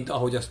 mint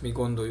ahogy azt mi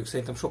gondoljuk.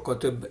 Szerintem sokkal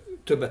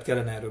többet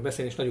kellene erről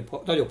beszélni, és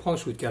nagyobb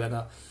hangsúlyt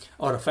kellene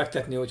arra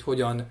fektetni, hogy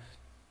hogyan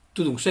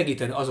tudunk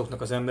segíteni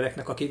azoknak az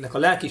embereknek, akiknek a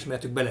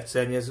lelkiismeretük be lett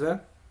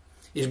szennyezve,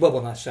 és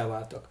babonássá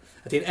váltak.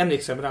 Hát én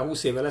emlékszem rá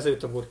 20 évvel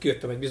ezelőtt, amikor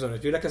kijöttem egy bizonyos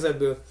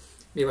gyülekezetből,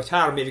 még vagy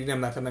 3 évig nem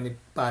mertem menni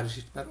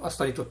Párizsit, mert azt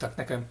tanították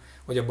nekem,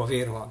 hogy abban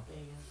vér van.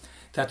 Igen.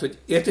 Tehát, hogy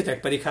értitek,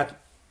 pedig hát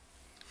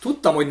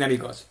tudtam, hogy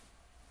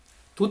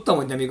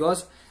nem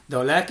igaz, de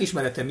a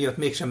lelkiismeretem miatt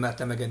mégsem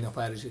mertem megenni a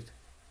Párizsit.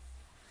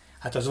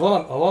 Hát az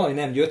valami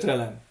nem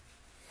gyötrelem,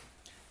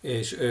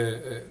 és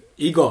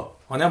iga,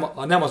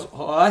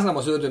 ha ez nem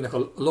az ördögnek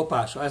a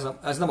lopása,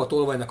 ez nem a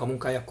tolvajnak a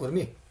munkája, akkor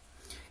mi?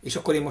 És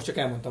akkor én most csak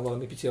elmondtam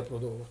valami pici apró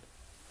dolgot.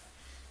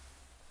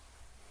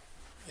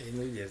 Én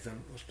úgy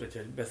érzem, most, hogyha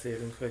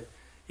beszélünk, hogy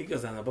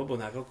igazán a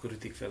babonák akkor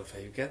ütik fel a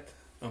fejüket,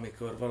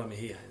 amikor valami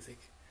hiányzik.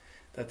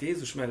 Tehát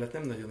Jézus mellett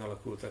nem nagyon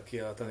alakultak ki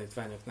a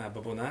tanítványoknál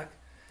babonák,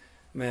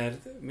 mert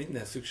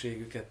minden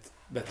szükségüket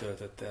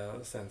betöltötte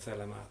a Szent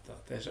Szellem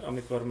által. És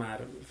amikor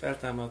már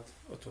feltámadt,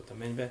 ott volt a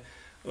mennybe,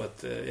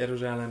 ott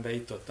Jeruzsálembe,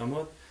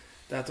 ott,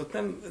 tehát ott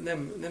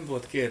nem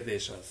volt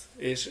kérdés az.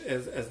 És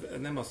ez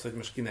nem az, hogy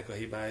most kinek a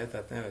hibája,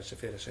 tehát ne vesse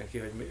félre senki,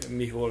 hogy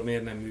mi, hol,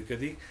 miért nem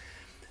működik,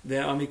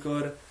 de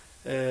amikor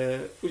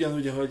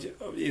ugyanúgy, ahogy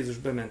Jézus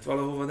bement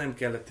valahova, nem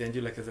kellett ilyen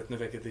gyülekezet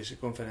növekedési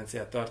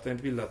konferenciát tartani,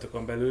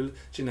 pillanatokon belül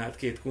csinált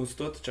 2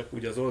 kunstot, csak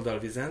úgy az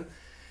oldalvizen,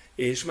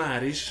 és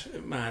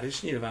már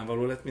is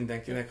nyilvánvaló lett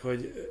mindenkinek,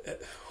 hogy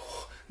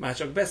már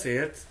csak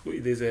beszélt,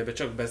 idézőjelben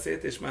csak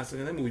beszélt, és már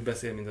szóval nem úgy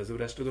beszél, mint az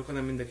Úrás tudok,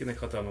 hanem mindenkinek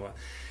hatalma van.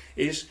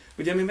 És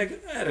ugye mi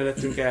meg erre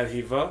lettünk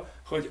elhívva,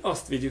 hogy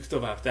azt vigyük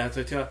tovább.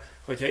 Tehát,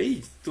 hogyha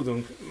így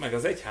tudunk, meg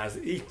az egyház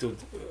így tud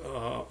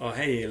a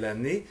helyén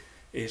lenni,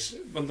 és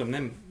mondom,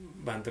 nem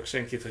bántok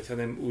senkit, hogyha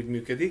nem úgy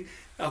működik,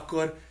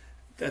 akkor,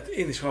 tehát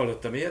én is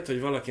hallottam ilyet, hogy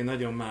valaki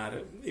nagyon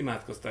már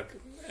imádkoztak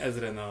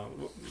ezren a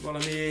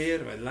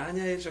valamiért, vagy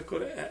lányáért, és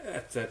akkor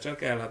egyszer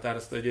csak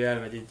elhatározta, hogy ő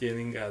elmegy egy ilyen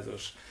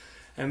ingázós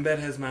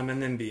emberhez, már mert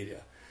nem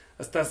bírja.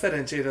 Aztán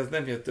szerencsére az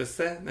nem jött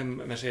össze, nem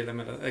mesélem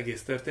el az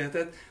egész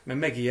történetet, mert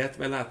megijedt,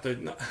 mert látta,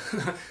 hogy na,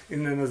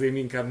 innen azért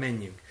inkább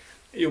menjünk.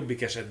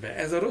 Jobbik esetben.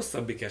 Ez a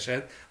rosszabbik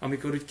eset,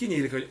 amikor úgy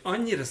kinyílik, hogy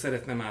annyira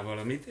szeretne már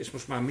valamit, és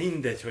most már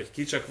mindegy, hogy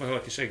ki, csak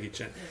valaki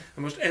segítsen.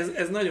 Na most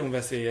ez nagyon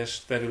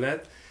veszélyes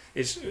terület,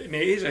 és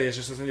még Ézsaiás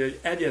is azt mondja, hogy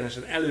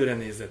egyenesen előre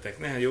nézzetek,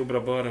 ne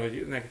jobbra-balra,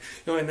 hogy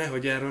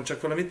nehogy elron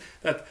csak valamit.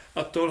 Tehát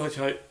attól,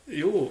 hogyha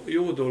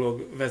jó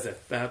dolog vezet,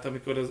 tehát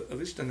amikor az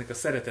Istennek a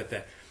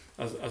szeretete,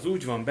 az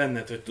úgy van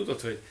benned, hogy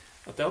tudod, hogy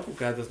a te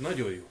apukád az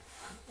nagyon jó.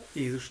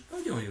 Jézus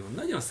nagyon jó,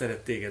 nagyon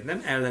szeret téged,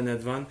 nem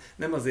ellened van,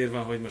 nem azért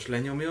van, hogy most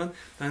lenyomjon,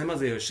 hanem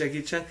azért, hogy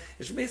segítsen,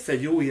 és mész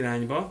egy jó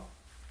irányba,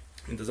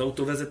 mint az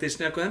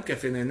autóvezetésnél, akkor nem kell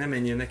félni, hogy ne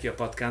menjél neki a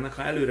patkának,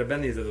 ha előre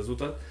benézed az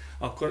utat,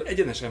 akkor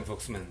egyenesen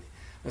fogsz menni.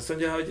 Azt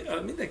mondja, hogy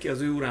mindenki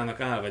az ő urának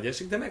áll vagy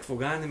esik, de meg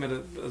fog állni,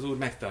 mert az úr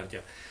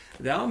megtartja.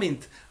 De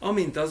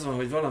amint az van,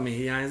 hogy valami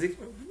hiányzik,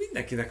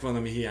 mindenkinek van,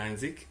 ami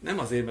hiányzik, nem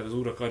azért, mert az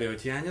úr akarja,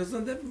 hogy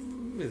hiányozzon, de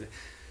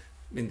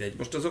mindegy,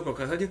 most az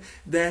okokat hagyjuk,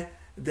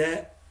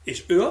 de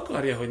és ő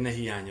akarja, hogy ne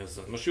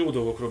hiányozzon. Most jó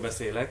dolgokról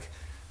beszélek,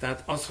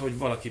 tehát az, hogy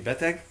valaki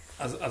beteg,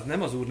 az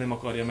nem az úr nem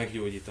akarja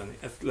meggyógyítani.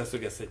 Ezt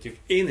leszögezhetjük.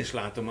 Én is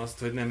látom azt,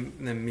 hogy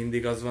nem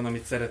mindig az van,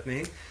 amit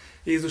szeretnénk.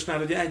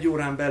 Jézusnál ugye 1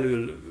 órán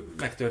belül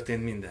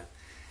megtörtént minden.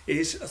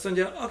 És azt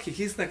mondja, akik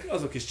hisznek,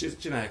 azok is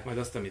csinálják majd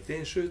azt, amit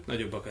én, sőt,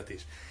 nagyobbakat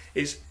is.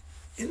 És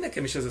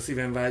nekem is ez a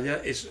szívem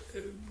vágya, és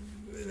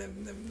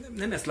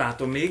nem ezt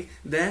látom még,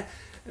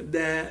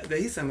 de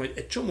hiszem, hogy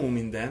egy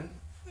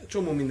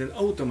csomó minden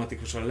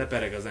automatikusan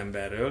lepereg az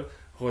emberről,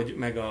 hogy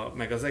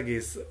meg az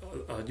egész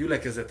a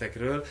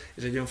gyülekezetekről,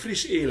 és egy olyan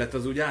friss élet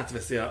az úgy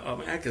átveszi,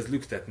 elkezd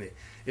lüktetni.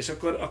 És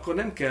akkor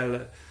nem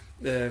kell,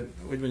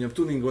 hogy mondjam,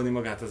 tuningolni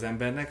magát az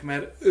embernek,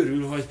 mert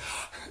örül, hogy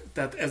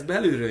tehát ez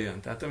belülről jön.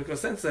 Tehát amikor a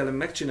Szent Szellem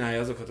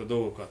megcsinálja azokat a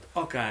dolgokat,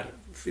 akár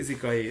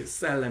fizikai,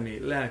 szellemi,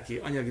 lelki,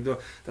 anyagi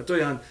dolgok, tehát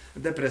olyan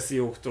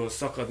depresszióktól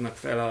szakadnak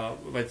fel,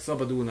 vagy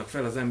szabadulnak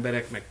fel az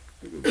emberek, meg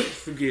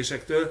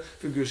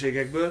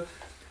függőségekből,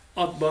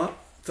 abba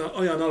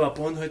olyan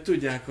alapon, hogy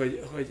tudják,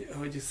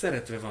 hogy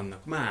szeretve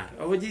vannak már.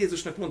 Ahogy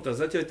Jézusnak mondta az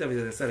Atya, hogy te vagy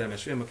egy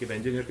szerelmes fiam,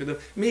 akiben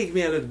gyönyörködök, még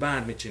mielőtt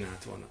bármit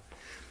csinált volna.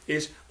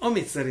 És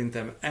amit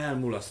szerintem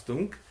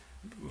elmulasztunk,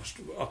 most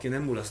aki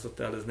nem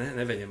mulasztotta el, az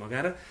ne vegye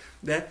magára,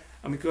 de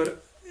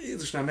amikor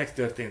Jézusnál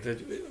megtörtént,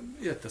 hogy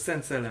jött a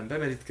Szent Szellem,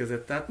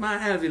 bemerítkezett, tehát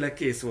már elvileg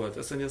kész volt,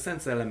 azt mondja, a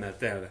Szent Szellemmel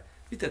telve.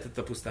 Mit tett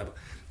a pusztába?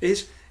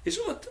 És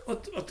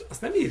ott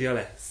azt nem írja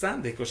le,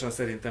 szándékosan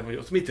szerintem, hogy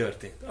ott mi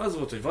történt. Az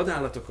volt, hogy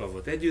vadállatokkal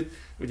volt együtt,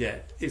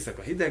 ugye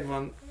éjszaka hideg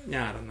van,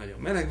 nyáron nagyon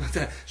meleg van,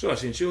 de soha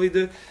sincs jó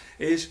idő,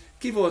 és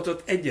ki volt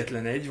ott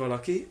egyetlen egy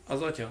valaki,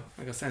 az Atya,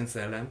 meg a Szent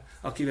Szellem,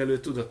 akivel ő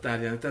tudott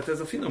tárgyalni. Tehát ez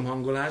a finom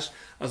hangolás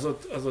az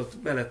ott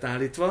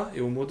beletálítva,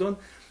 jó módon,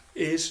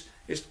 és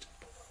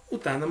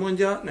utána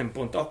mondja, nem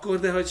pont akkor,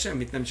 de hogy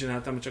semmit nem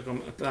csináltam, csak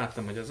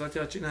láttam, hogy az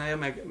Atya csinálja,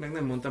 meg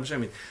nem mondtam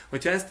semmit.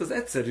 Hogyha ezt az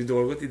egyszerű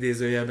dolgot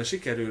idézőjelben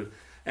sikerül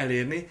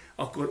elérni,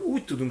 akkor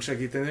úgy tudunk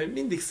segíteni, hogy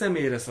mindig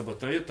személyre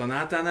szabottan. Jött a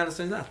Nátánál, azt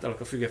mondja, láttalak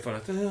a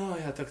fügefalat.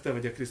 Jaj, hát te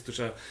vagy a Krisztus,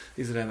 a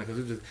Izraelnek az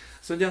üdvözlő.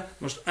 Azt mondja,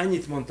 most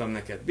annyit mondtam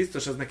neked.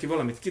 Biztos az neki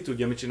valamit ki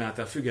tudja, mit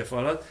csinálta a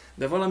fügefalat,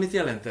 de valamit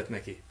jelentett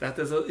neki. Tehát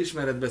ez az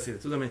ismeretbeszéd.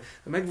 Tudom, hogy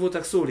meg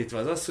voltak szólítva,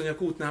 az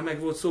asszonyok útnál meg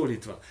volt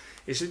szólítva.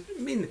 És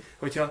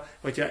hogyha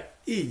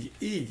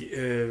így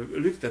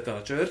lüktet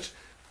a church,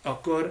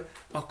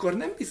 akkor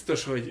nem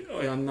biztos, hogy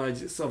olyan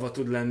nagy szava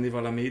tud lenni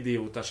valami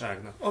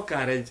idiótaságnak.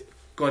 Akár egy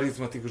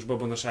karizmatikus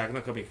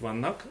babonaságnak, amik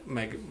vannak,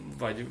 meg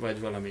vagy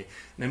valami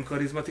nem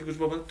karizmatikus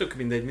babona, tök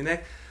mindegy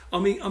minek,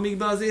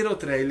 amikben azért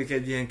ott rejlik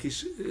egy ilyen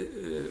kis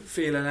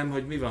félelem,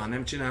 hogy mi van, ha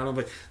nem csinálom,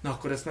 vagy na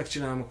akkor ezt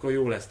megcsinálom, akkor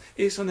jó lesz.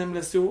 És ha nem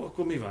lesz jó,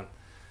 akkor mi van?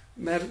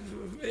 Mert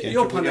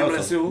jobb, ha nem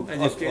lesz jó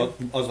egyébként.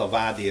 Az a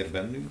vád ér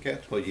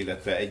bennünket, hogy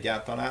illetve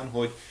egyáltalán,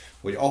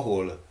 hogy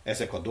ahol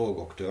ezek a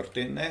dolgok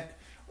történnek,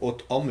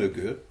 ott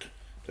amögött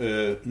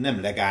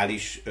nem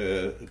legális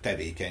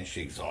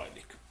tevékenység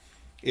zajlik.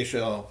 És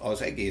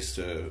az egész,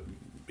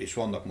 és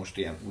vannak most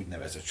ilyen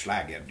úgynevezett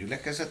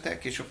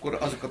slágergyülekezetek, és akkor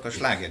azokat a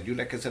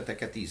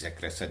slágergyülekezeteket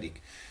ízekre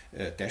szedik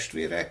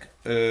testvérek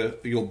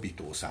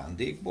jobbító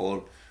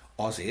szándékból,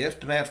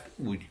 azért, mert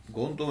úgy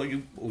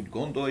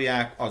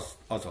gondolják,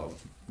 az a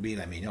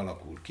vélemény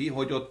alakul ki,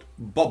 hogy ott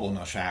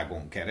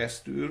babonaságon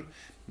keresztül,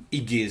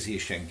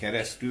 igézésen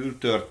keresztül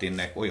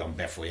történnek olyan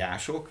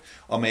befolyások,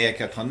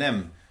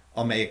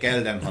 amelyek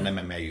ellen, ha nem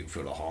emeljük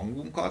föl a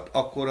hangunkat,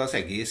 akkor az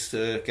egész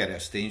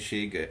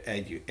kereszténység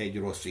egy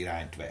rossz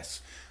irányt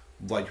vesz.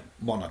 Vagy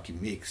van, aki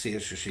még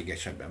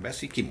szélsőségesebben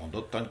veszi,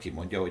 kimondottan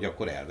kimondja, hogy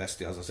akkor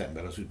elveszti az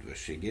ember az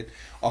üdvösségét,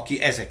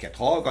 aki ezeket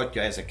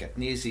hallgatja, ezeket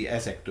nézi,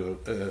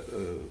 ezektől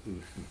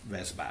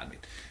vesz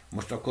bármit.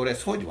 Most akkor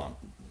ez hogy van?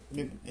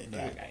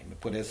 Drágáim,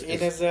 akkor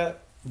Én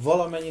ezzel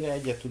valamennyire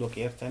egyet tudok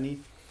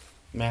érteni,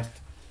 mert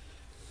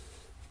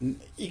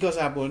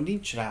igazából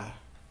nincs rá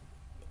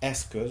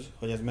eszköz,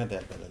 hogy ez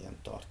mederbe legyen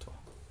tartva.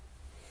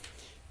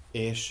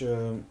 És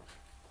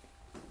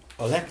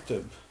a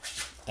legtöbb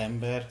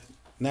ember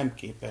nem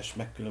képes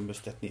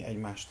megkülönböztetni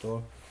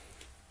egymástól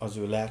az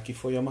ő lelki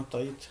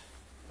folyamatait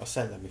a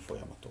szellemi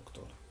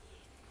folyamatoktól.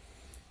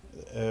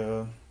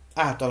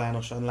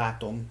 Általánosan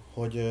látom,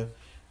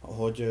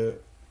 hogy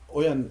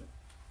olyan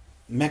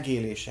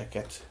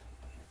megéléseket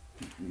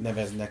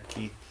neveznek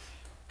ki,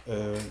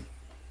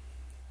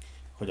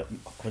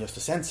 hogy azt a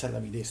Szent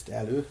Szellem idézte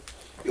elő.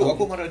 Jó,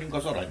 akkor maradjunk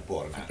az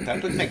aranypornál.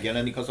 Tehát, hogy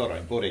megjelenik az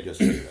aranypor egy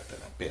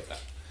összejövetelen például.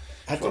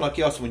 Hát van,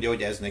 aki azt mondja,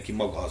 hogy ez neki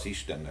maga az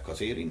Istennek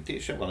az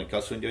érintése, van, aki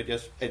azt mondja, hogy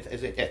ez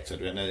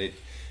egyszerűen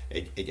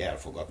egy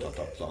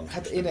elfogadhatatlan.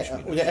 Hát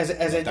ugye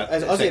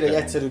ez azért egy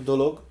egyszerűbb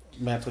dolog,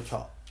 mert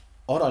hogyha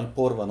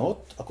aranypor van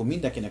ott, akkor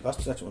mindenkinek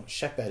azt mondja, hogy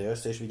seperje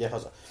össze és vigye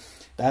haza.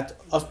 Tehát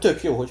az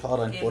tök jó, hogyha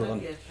aranypor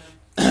van.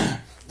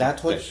 Tehát,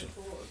 hogy...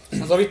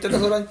 Hazavitted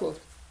az aranyport?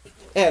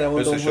 Erre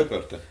mondom,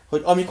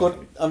 hogy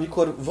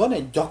amikor van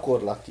egy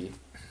gyakorlati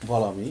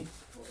valami,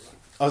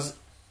 az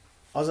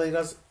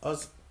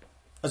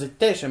egy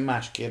teljesen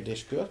más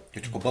kérdéskör.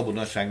 Csak a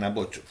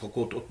babonasságnál,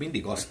 ott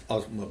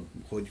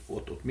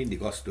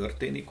mindig az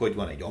történik, hogy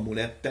van egy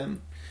amulettem,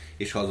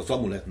 és ha az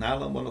amulett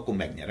nálam van, akkor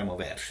megnyerem a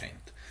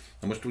versenyt.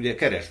 Na most ugye a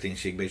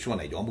kereszténységben is van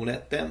egy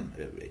amulettem,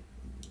 egy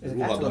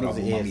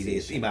ruhadarabom,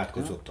 amirét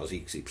imádkozott az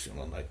XY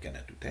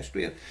nagykenetű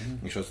testvér,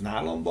 és az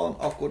nálam van,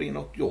 akkor én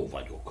ott jó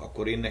vagyok,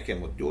 akkor én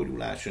nekem ott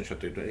gyógyuláson,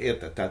 stb.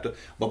 Érted? Tehát a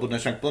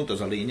babonasság pont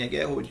az a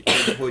lényege,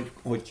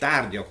 hogy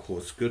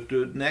tárgyakhoz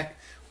kötődnek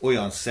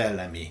olyan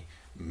szellemi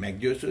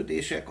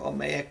meggyőződések,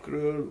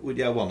 amelyekről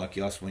ugye van, aki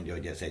azt mondja,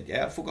 hogy ez egy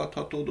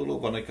elfogadható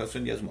dolog, van, aki azt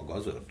mondja, hogy ez maga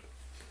az ördög.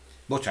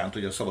 Bocsánat,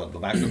 hogy a szabadba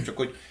vágtam, csak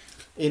hogy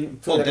én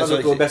főleg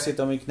azokról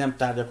beszéltem, amik nem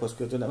tárgyakhoz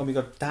kötődnek,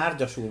 amikor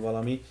tárgyasul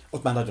valami,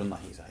 ott már nagyon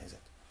nehéz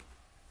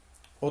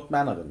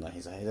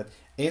a helyzet.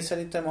 Én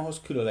szerintem ahhoz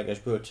különleges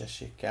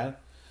bölcsesség kell,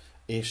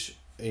 és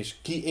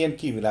én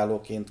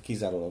kívülállóként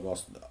kizárólag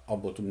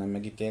abból tudnám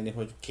megítélni,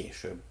 hogy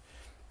később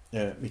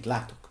mit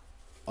látok.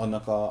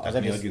 Annak az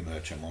egész... mi a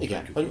gyümölcse,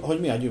 mondhatjuk. Igen, hogy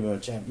mi a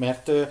gyümölcse,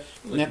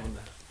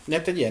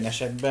 mert egy ilyen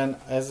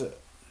esetben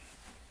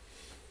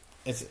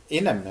ez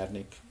én nem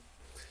mernék.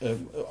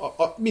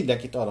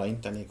 Mindenkit arra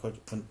intenék, hogy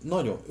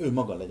nagyon, ő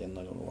maga legyen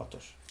nagyon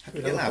óvatos. Hát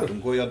ugye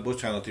látunk olyat,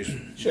 bocsánat, és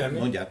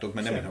mondjátok,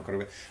 mert nem én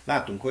akarok.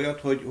 Látunk olyat,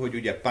 hogy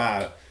ugye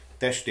pár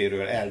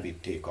testéről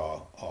elvitték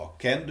a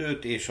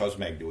kendőt, és az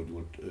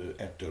meggyógyult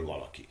ettől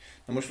valaki.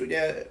 Na most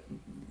ugye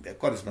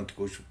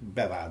karizmatikus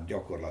bevált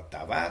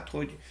gyakorlattá vált,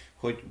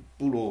 hogy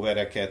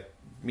pulóvereket,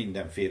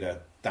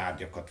 mindenféle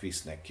tárgyakat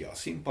visznek ki a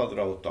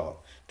színpadra, ott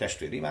a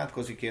testvér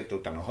imádkozik érte,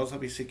 utána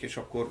hazaviszik, és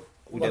akkor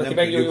ugye valaki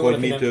nem tudjuk,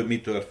 hogy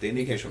mi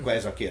történik, és akkor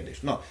ez a kérdés.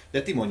 Na,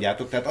 de ti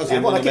mondjátok, tehát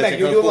azért mondom,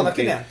 ezek a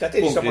konkrét,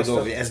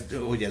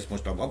 hogy ez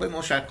most a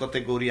babonaság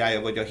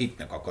kategóriája, vagy a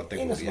hitnek a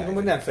kategóriája. Én azt mondom,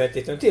 hogy nem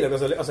feltétlenül. Tényleg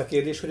az a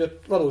kérdés, hogy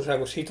ott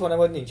valóságos hit van-e,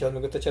 vagy nincs az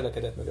mögött a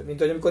cselekedet mögött. Mint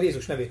ahogy amikor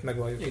Jézus nevét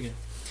megvalljuk. Igen.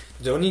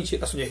 De ha nincs,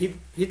 azt mondja,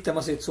 hittem,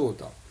 azért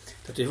szóltam.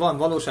 Tehát, hogy van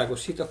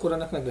valóságos hit, akkor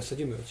annak meg lesz a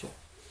gyümölcse.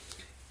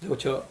 De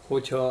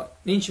hogyha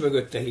nincs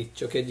mögötte hit,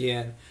 csak egy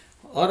ilyen,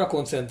 arra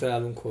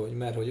koncentrálunk,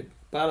 hogy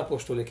Pál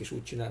apostolék is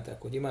úgy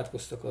csinálták, hogy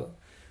imádkoztak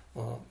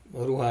a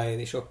ruháért,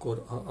 és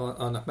akkor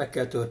annak meg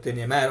kell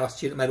történnie,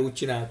 mert úgy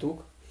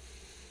csináltuk,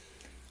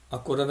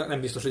 akkor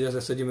nem biztos, hogy ez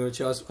lesz a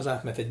gyümölcse, az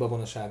átmet egy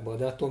babonaságba,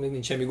 de attól még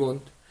nincs semmi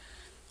gond.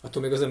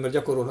 Attól még az ember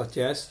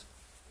gyakorolhatja ezt.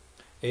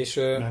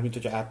 Mármint,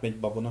 hogyha átmegy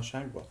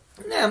babonaságba?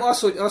 Nem,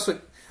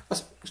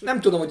 az nem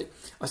tudom, hogy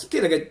az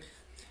tényleg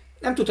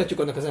nem tudhatjuk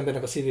annak az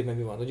embernek a szívében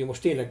mi van, hogy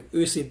most tényleg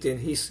őszintén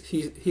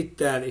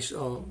hittel és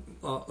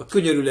a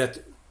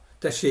könyörület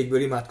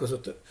tességből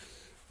imádkozott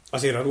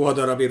azért a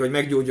ruhadarabért, hogy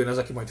meggyógyuljon az,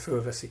 aki majd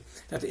fölveszi.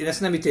 Tehát én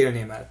ezt nem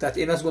ítélném el. Tehát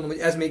én azt gondolom,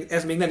 hogy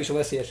ez még nem is a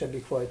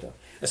veszélyesebbik fajta.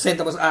 Ez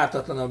szerintem az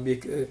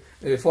ártatlanabbik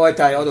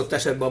fajtája adott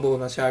esetben a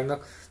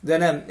babonaságnak,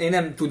 de én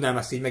nem tudnám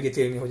ezt így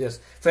megítélni, hogy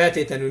ez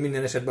feltétlenül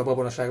minden esetben a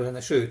babonaság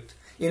lenne, sőt,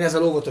 én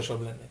ezzel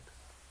óvatosabb lennék.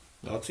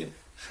 Laci?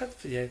 Hát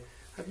figyelj,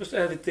 hát most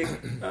elvitték,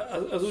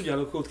 az úgy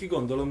alakult ki,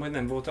 gondolom, hogy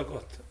nem voltak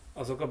ott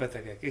azok a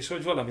betegek. És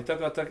hogy valamit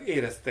akartak,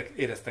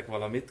 éreztek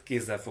valamit,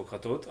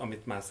 kézzelfoghatót,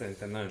 amit már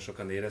szerintem nagyon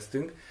sokan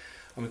éreztünk,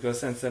 amikor a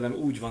Szent Szellem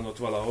úgy van ott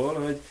valahol,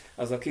 hogy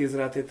az a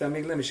kézrátétel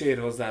még nem is ér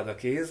hozzád a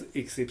kéz,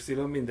 XY,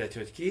 mindegy,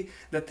 hogy ki,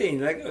 de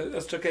tényleg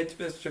az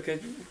csak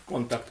egy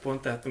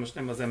kontaktpont, tehát most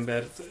nem az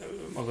embert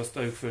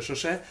magasztaljuk föl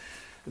sose,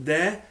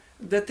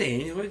 de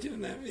tény, hogy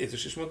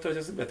Jézus is mondta, hogy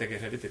az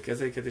betegekre vitték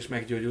kezeiket és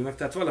meggyógyulnak,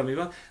 tehát valami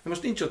van, de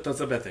most nincs ott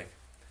az a beteg.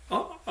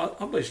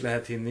 Abba is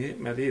lehet hinni,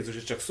 mert Jézus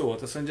is csak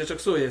szólt. Azt mondja, csak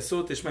szólj egy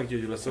szót, és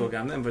meggyógyul a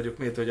szolgám, nem vagyok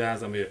méltó, hogy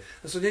ázam ő.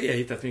 Azt mondja, ilyen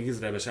hitet még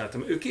Izraelbe se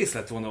álltam. Ő kész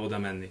lett volna oda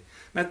menni.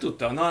 Mert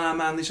tudta, a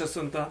Naámán is azt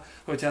mondta,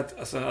 hogy hát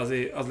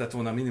azért az lett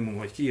volna a minimum,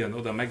 hogy kijön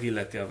oda,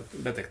 megilleti a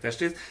beteg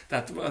testét,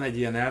 tehát van egy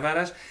ilyen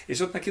elvárás, és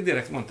ott neki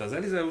direkt mondta az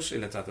Elizeus,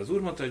 illetve hát az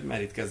úr mondta, hogy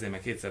merítkezzél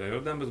meg kétszer a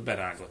Jordánba, az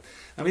berágott.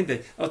 Na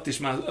mindegy, ott is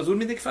már az úr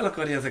mindig fel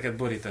akarja ezeket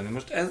borítani.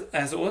 Most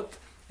ez ott,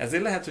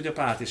 ezért lehet, hogy a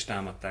Pált is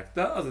támadták.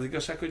 De az az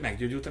igazság, hogy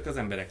meggyógyultak az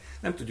emberek.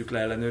 Nem tudjuk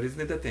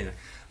leellenőrizni, de tényleg.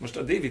 Most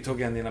a David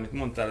Hogannél, amit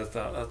mondtál, ezt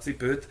a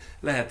cipőt,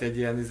 lehet egy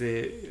ilyen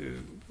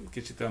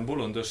kicsit olyan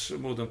bolondos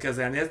módon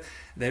kezelni ezt,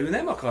 de ő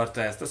nem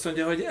akarta ezt. Azt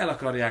mondja, hogy el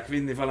akarják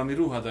vinni valami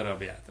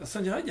ruhadarabját. Azt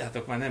mondja,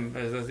 hagyjátok már, nem,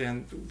 ez az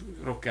ilyen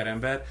rocker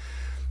ember,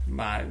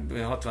 már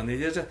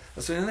 64-es,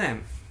 azt mondja,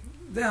 nem.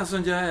 De azt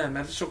mondja el,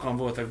 mert sokan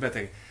voltak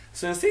betegek.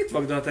 Azt mondja,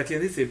 szétvagdalták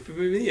ilyen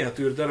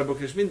miniatűr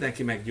darabok, és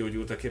mindenki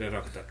meggyógyult, akire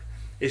raktak.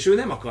 És ő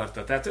nem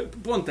akarta. Tehát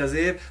pont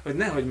ezért, hogy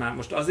nehogy már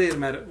most azért,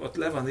 mert ott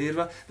le van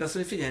írva, de azt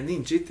mondja, figyelj,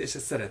 nincs itt, és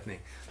ezt szeretnék.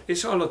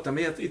 És hallottam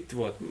ilyet, itt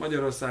volt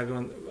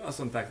Magyarországon, azt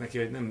mondták neki,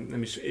 hogy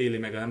nem is éli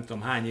meg a nem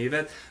tudom hány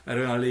évet, mert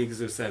olyan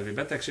légzőszervi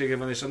betegsége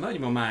van, és a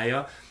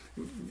nagymamája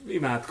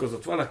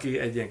imádkozott valaki,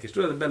 egy ilyen kis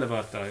tudat,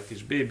 belevarta a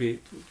kis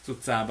bébi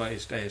cuccába,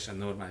 és teljesen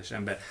normális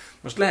ember.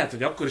 Most lehet,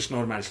 hogy akkor is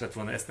normális lett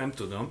volna, ezt nem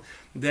tudom,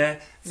 de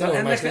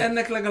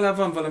ennek legalább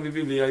van valami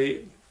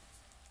bibliai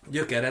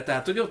gyökere,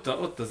 tehát hogy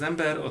ott az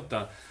ember, ott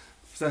a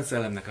Szent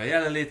Szellemnek a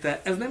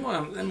jelenléte, ez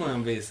nem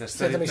olyan vészes.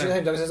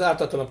 Szerintem ez az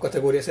ártatlanabb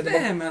kategória.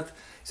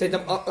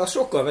 Szerintem az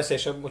sokkal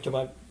veszélyesebb, hogyha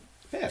már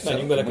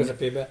menjünk bele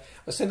közepébe,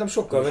 az szerintem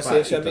sokkal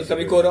veszélyesebb, mint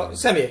amikor a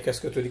személyekhez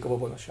kötődik a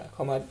babonaság.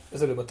 Ha már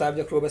az előbb a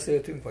tárgyakról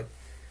beszéltünk, vagy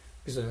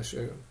bizonyos...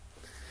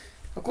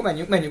 Akkor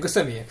menjünk a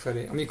személyek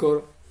felé.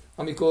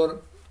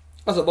 Amikor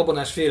az a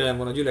babonás félelem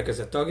van a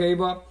gyülekezet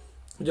tagjaiba,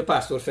 hogy a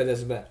pásztor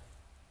fedez be.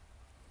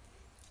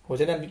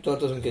 Hogyha nem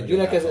tartozunk egy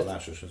gyülekezet...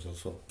 Áthallásos ez a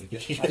szó.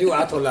 Hát jó,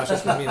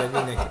 áthallásos, nem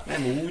mindenki.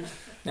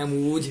 Nem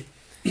úgy.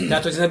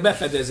 Tehát, hogy ez a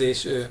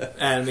befedezés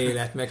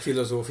elmélet, meg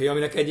filozófia,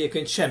 aminek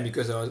egyébként semmi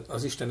köze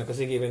az Istennek az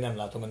igével, nem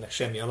látom ennek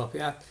semmi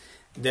alapját,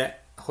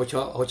 de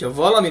hogyha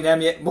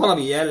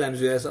valami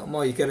jellemző ez a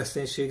mai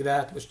kereszténységre,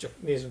 hát most csak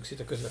nézzünk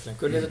szinte közvetlen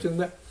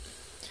környezetünkbe,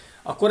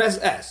 akkor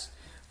ez,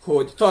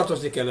 hogy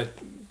tartozni kell egy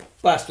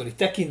pásztori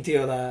tekintély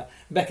alá,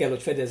 be kell,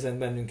 hogy fedezzen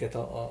bennünket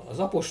az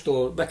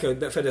apostol, be kell,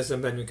 hogy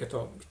fedezzen bennünket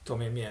a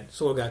milyen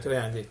szolgált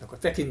ajándéknak a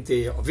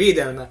tekintélye, a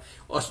védelme,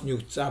 azt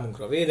nyújt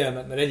számunkra a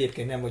védelmet, mert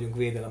egyébként nem vagyunk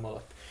védelem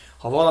alatt.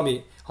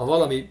 Ha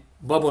valami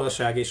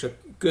babonaság és a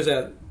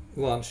közel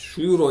van,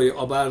 súrolja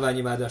a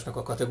bálványimádásnak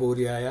a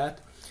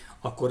kategóriáját,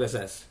 akkor ez.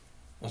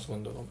 Azt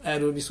gondolom.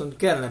 Erről viszont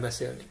kellene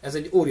beszélni. Ez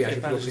egy óriási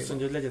probléma. Azt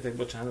mondja, hogy legyetek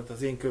bocsánat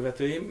az én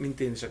követőim, mint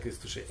én is a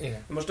Krisztusé.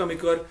 Most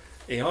amikor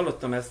én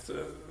hallottam ezt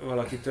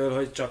valakitől,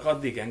 hogy csak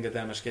addig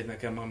engedelmeskedj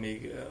nekem,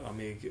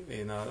 amíg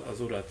én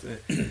az Urat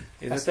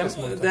értem,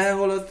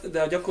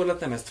 de a gyakorlat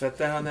nem ezt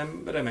vette,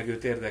 hanem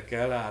remegőt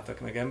érdekkel álltak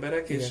meg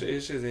emberek,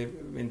 és ezért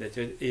mindegy,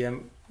 hogy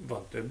ilyen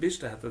van több is,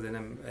 tehát azért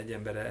nem egy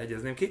emberre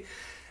egyezném ki.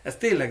 Ez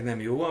tényleg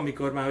nem jó,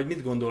 amikor már, hogy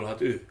mit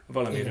gondolhat ő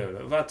valamiről.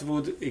 Igen. What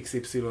would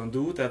XY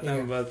do, tehát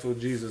nem what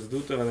would Jesus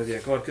do, van egy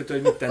ilyen karkötő,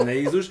 hogy mit tenne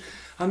Jézus,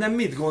 hanem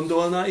mit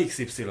gondolna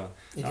XY.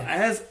 Na,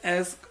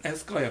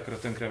 ez kajakra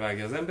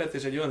tönkrevágja az embert,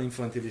 és egy olyan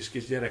infantilis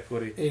kis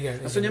gyerekkori.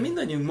 Azt mondja,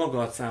 mindannyiunk maga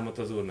ad számot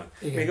az Úrnak.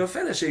 Igen. Még a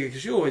feleségek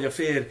is jó, hogy a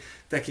férj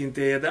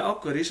tekintélye, de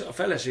akkor is a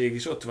feleség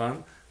is ott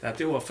van, tehát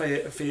jó, a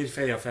férj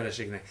feje a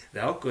feleségnek,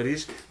 de akkor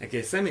is neki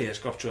egy személyes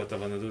kapcsolata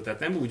van az Úr. Tehát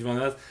nem úgy van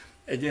az,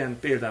 egy ilyen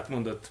példát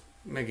mondott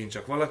megint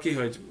csak valaki,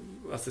 hogy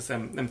azt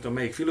hiszem, nem tudom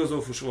melyik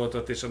filozófus volt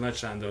ott, és a Nagy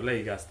Sándor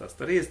leigázta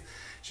azt a részt,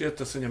 és jött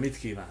azt mondja, mit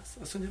kívánsz?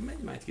 Azt mondja,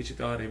 menj már egy kicsit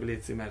arrébb,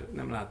 léci, mert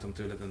nem látom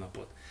tőled a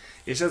napot.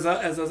 És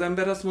ez az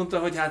ember azt mondta,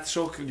 hogy hát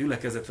sok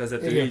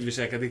gyülekezetvezető így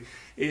viselkedik,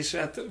 és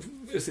hát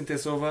őszintén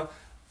szólva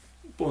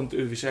pont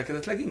ő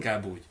viselkedett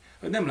leginkább úgy,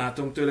 hogy nem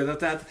látom tőled,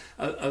 tehát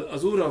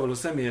az Úrral való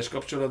személyes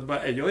kapcsolatban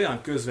egy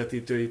olyan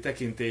közvetítői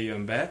tekintély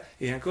jön be,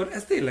 ilyenkor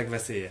ez tényleg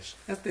veszélyes.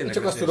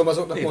 Csak azt tudom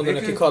azoknak mondani,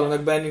 akik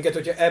hallanak bennünket,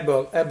 hogyha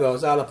ebbe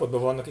az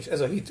állapotban vannak, és ez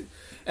a hit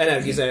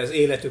energizálja az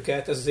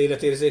életüket, ez az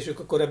életérzésük,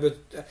 akkor ebből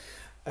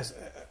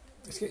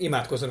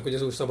imádkozzanak, hogy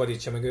az Úr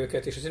szabadítsa meg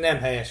őket, és ez nem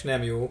helyes,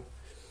 nem jó.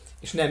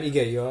 És nem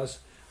igei az,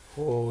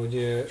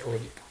 hogy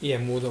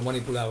ilyen módon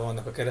manipulálva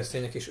vannak a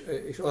keresztények,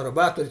 és arra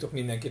bátorítok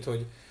mindenkit,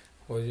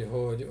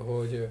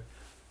 hogy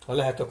ha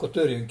lehet, akkor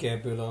törjünk ki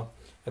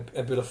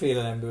ebből a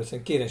félelemből,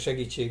 szerintem kérjen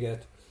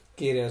segítséget,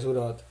 kérje az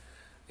Urat,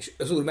 és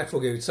az Úr meg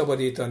fogja őt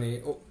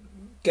szabadítani,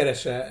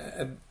 keresse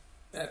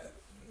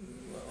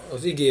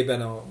az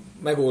igében a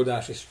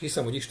megoldás, és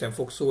hiszem, hogy Isten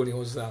fog szólni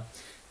hozzá.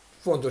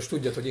 Fontos,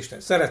 tudjad, hogy Isten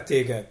szeret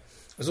téged,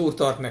 az Úr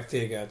tart meg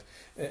téged,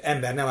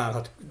 ember nem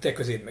állhat te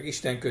közéd meg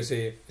Isten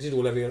közé. Az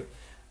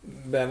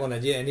Zsidólevélben van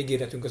egy ilyen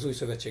ígéretünk az új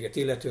szövetséget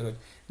illetően, hogy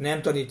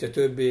nem tanítja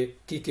többé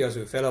ki az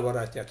ő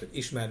felabarátját, hogy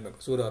ismerd meg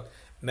az Urat,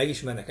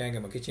 megismernek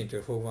engem a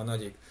kicsintől fogva a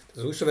nagyig.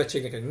 Az új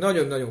szövetségnek egy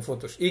nagyon-nagyon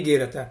fontos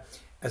ígérete,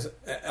 ez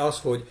az,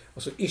 hogy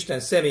Isten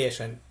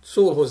személyesen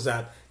szól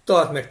hozzád,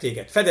 tart meg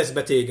téged, fedez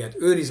be téged,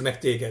 őriz meg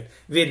téged,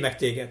 védd meg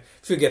téged,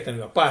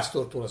 függetlenül a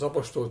pásztortól, az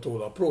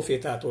apostoltól, a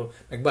profétától,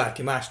 meg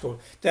bárki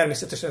mástól.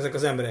 Természetesen ezek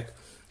az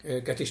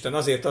embereket Isten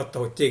azért adta,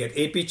 hogy téged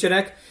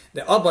építsenek,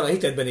 de abban a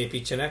hitedben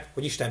építsenek,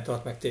 hogy Isten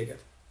tart meg téged.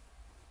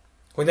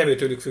 Hogy nem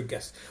őtőlük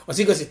függesz. Az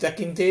igazi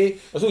tekintély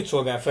az úgy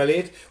szolgál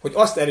felét, hogy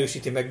azt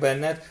erősíti meg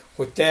benned,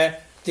 hogy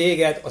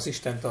téged az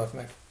Isten tart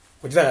meg.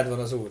 Hogy veled van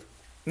az Úr.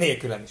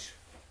 Nélkülem is.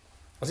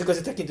 Az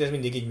igazi tekintély ez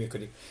mindig így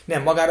működik.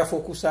 Nem magára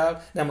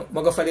fókuszál, nem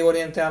maga felé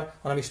orientál,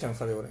 hanem Isten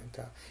felé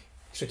orientál.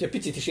 És hogyha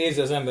picit is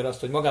érzi az ember azt,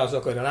 hogy magához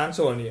akarja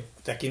láncolni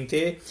a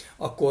tekintély,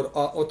 akkor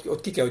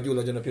ott ki kell, hogy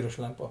gyulladjon a piros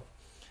lámpa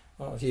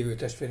a hívő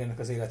testvérének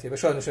az életében.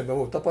 Sajnos ebben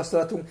volt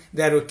tapasztalatunk,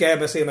 de erről kell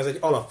beszélni, ez egy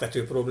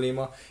alapvető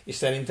probléma, és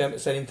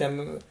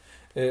szerintem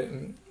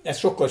ez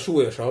sokkal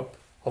súlyosabb,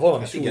 ha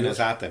valami súlyos. Igen, ez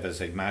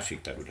átevez egy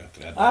másik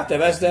területre.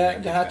 Átevez,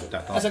 de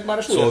hát ezek már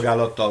a súlyos.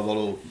 Szolgálattal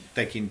való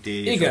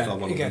tekintély, és azzal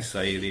való igen.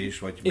 visszaélés,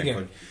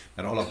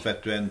 mert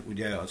alapvetően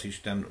ugye az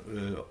Isten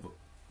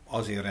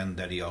azért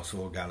rendeli a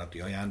szolgálati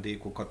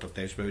ajándékokat a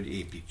testbe, hogy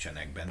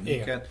építsenek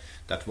bennünket. Igen.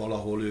 Tehát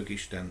valahol ők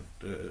Isten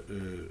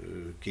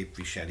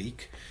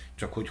képviselik,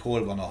 csak hogy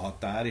hol van a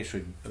határ, és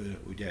hogy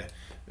ugye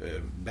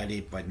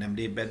belép vagy nem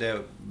lép be,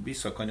 de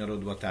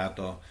visszakanyarodva tehát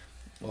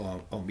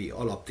a mi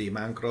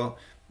alaptémánkra,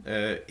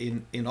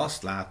 én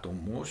azt látom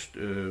most,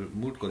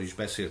 múltkor is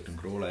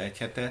beszéltünk róla egy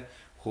hete,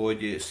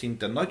 hogy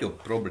szinte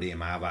nagyobb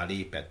problémává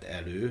lépett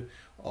elő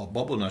a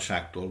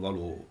babonaságtól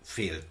való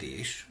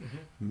féltés,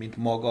 mint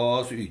maga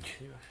az ügy.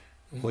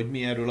 Hogy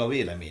mi erről a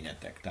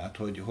véleményetek? Tehát,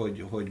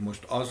 hogy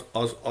most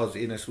az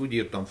én ezt úgy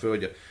írtam föl,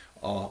 hogy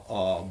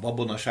a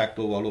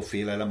babonaságtól való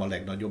félelem a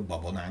legnagyobb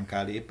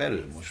babonánká lép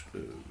elő. Most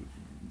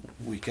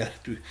új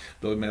keletű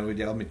dolog, mert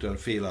ugye amitől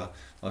fél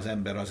az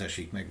ember, az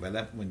esik meg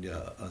vele,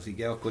 mondja az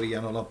ige, akkor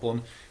ilyen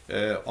alapon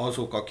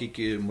azok,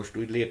 akik most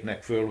úgy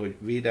lépnek föl, hogy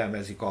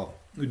védelmezik a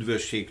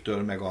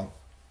üdvösségtől, meg a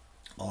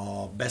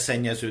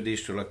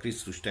beszennyeződéstől a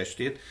Krisztus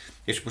testét,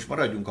 és most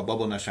maradjunk a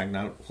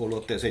babonaságnál,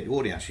 holott ez egy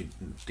óriási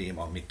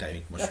téma, amit te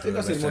itt most fölveszel.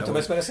 Hát én azért mondtam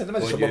ezt, mert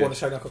szerintem ez is a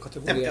babonaságnak a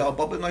kategória. A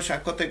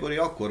babonaság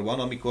kategória akkor van,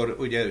 amikor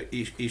ugye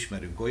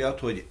ismerünk olyat,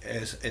 hogy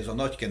ez a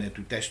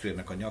nagykenetű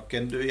testvérnek a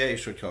nyakkendője,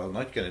 és hogyha a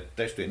nagykenetű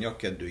testvér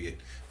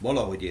nyakkendőjét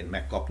valahogy én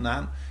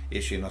megkapnám,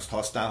 és én azt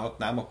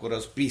használhatnám, akkor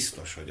az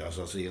biztos, hogy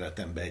az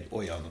életemben egy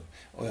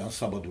olyan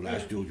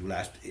szabadulást,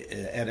 gyógyulást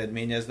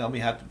eredményezne, ami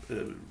hát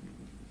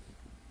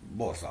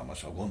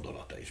borzalmas, a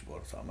gondolata is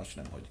borzalmas,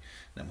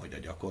 nemhogy a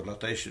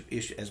gyakorlata,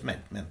 és ez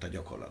ment a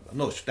gyakorlatban.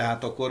 Nos,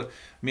 tehát akkor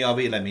mi a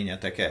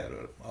véleményetek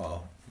erről?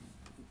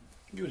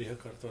 Gyuri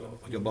akart valamit.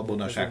 Hogy a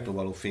babonaságtól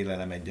való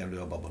félelem egyenlő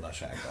a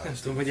babonasággal. Nem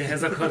tudom, hogy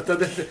ehhez akartad,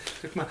 de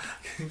csak már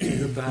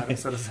kinyitotta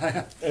háromszor a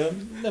száját.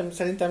 Nem,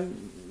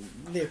 szerintem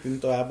lépünk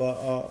tovább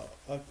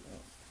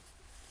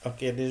a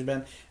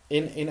kérdésben.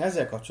 Én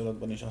ezzel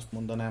kapcsolatban is azt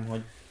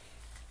mondanám,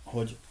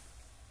 hogy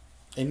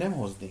én nem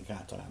hoznék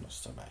általános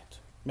szabályt.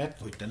 Mert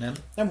hogy te nem?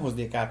 Nem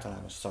hoznék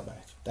általános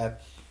szabályt.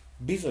 Tehát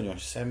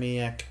bizonyos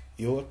személyek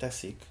jól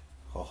teszik,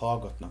 ha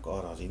hallgatnak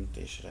arra az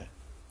intésre,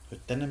 hogy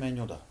te ne menj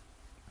oda.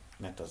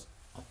 Mert az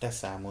a te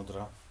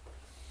számodra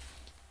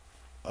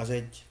az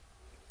egy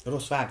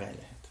rossz vágány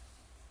lehet.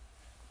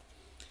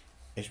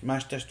 És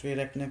más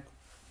testvéreknek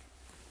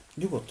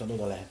nyugodtan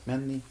oda lehet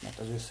menni, mert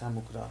az ő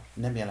számukra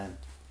nem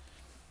jelent.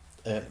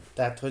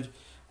 Tehát,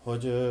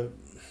 hogy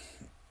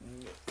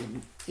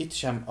itt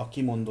sem a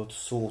kimondott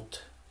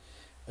szót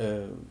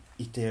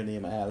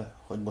ítélném el,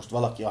 hogy most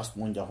valaki azt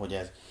mondja,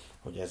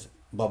 hogy ez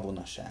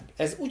babonaság.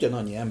 Ez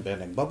ugyanannyi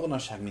embernek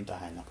babonaság, mint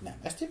ahánynak nem.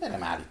 Ezt én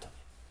merem állítani.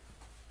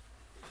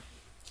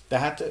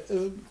 Tehát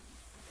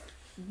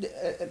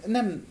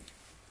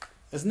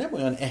ez nem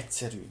olyan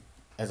egyszerű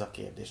ez a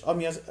kérdés.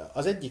 Ami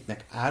az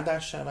egyiknek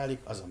áldássá válik,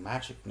 az a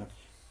másiknak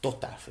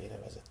totál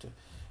félrevezető.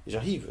 És a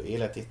hívő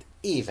életét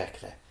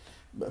évekre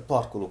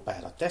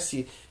parkolópályára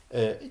teszi.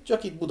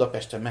 Csak itt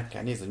Budapesten meg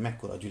kell nézni, hogy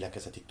mekkora a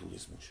gyülekezeti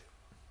turizmus.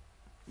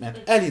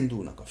 Mert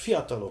elindulnak a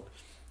fiatalok,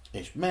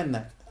 és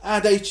mennek.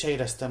 De itt se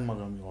éreztem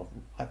magam jól.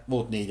 Hát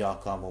volt 4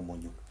 alkalmon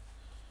mondjuk.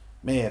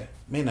 Miért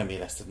nem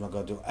érezted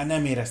magad jól?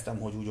 Nem éreztem,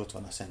 hogy úgy ott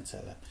van a Szent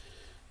Szellem.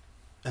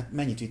 Hát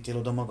mennyit vittél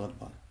oda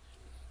magadban?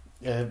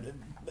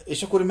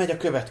 És akkor megy a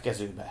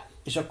következőbe.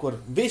 És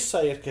akkor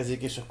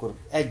visszaérkezik, és akkor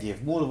 1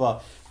 év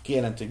múlva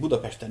kijelenti, hogy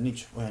Budapesten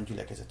nincs olyan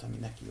gyülekezet, ami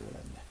neki jó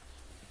lenne.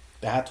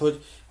 Tehát,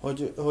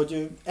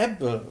 hogy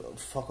ebből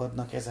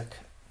fakadnak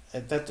ezek.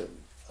 Tehát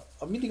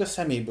mindig a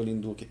szeméből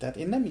indul ki. Tehát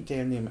én nem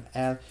ítélném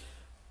el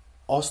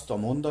azt a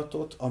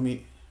mondatot,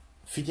 ami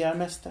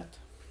figyelmeztet,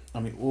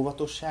 ami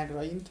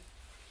óvatosságra int,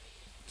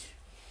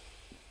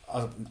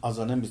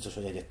 azzal nem biztos,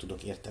 hogy egyet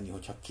tudok érteni,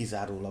 hogyha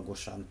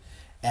kizárólagosan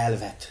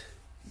elvet,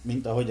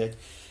 mint ahogy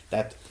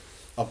tehát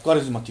a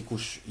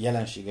karizmatikus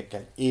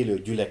jelenségekkel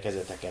élő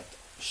gyülekezeteket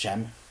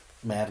sem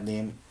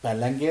merném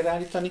pellengérre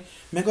állítani,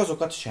 meg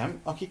azokat sem,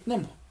 akik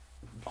nem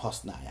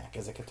használják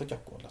ezeket a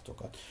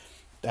gyakorlatokat.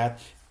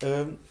 Tehát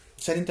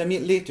szerintem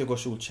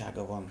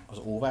létjogosultsága van az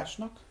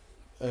óvásnak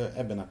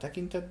ebben a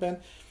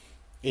tekintetben,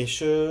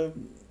 és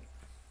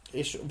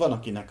van,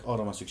 akinek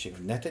arra van szükség,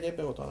 hogy ne tegye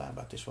be oda a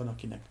lábát, és van,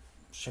 akinek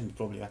semmi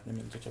problémát nem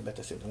jelent, hogyha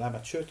beteszi oda a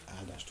lábát, sőt,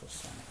 áldást hoz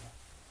számára.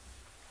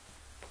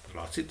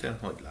 Laci, te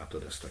hogy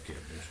látod ezt a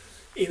kérdést?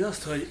 Én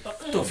azt, hogy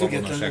attól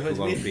függetlenül,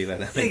 hogy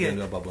igen,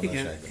 a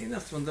babonaságban. Én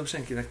azt mondom,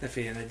 senkinek ne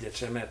féljen egyet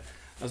sem, mert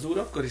az Úr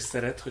akkor is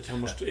szeret, hogyha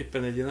most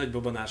éppen egy ilyen nagy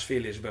babonás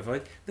félésbe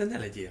vagy, de ne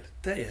legyél,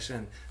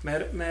 teljesen.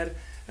 Mert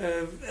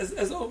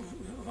ez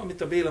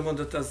amit a Béla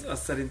mondott,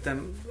 az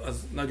szerintem az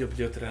nagyobb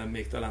gyötrelem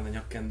még talán a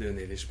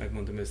nyakkendőnél is,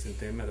 megmondom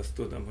őszintén, mert azt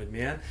tudom, hogy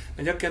milyen.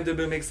 A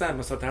nyakkendőből még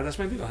származhat áldás,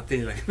 meg ha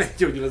tényleg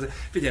meggyógyul az.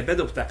 Figyelj,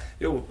 bedobták,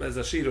 jó, ez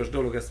a síros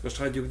dolog, ezt most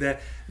hagyjuk,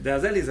 de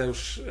az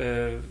Elizeus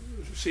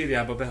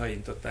sírjába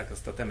behajintották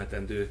azt a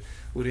temetendő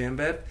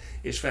úriembert,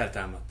 és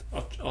feltámadt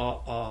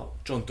a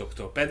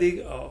csontoktól. Pedig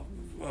a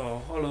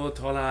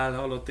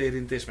halott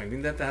érintés, meg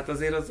minden, tehát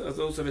azért az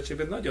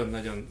Ószövetségben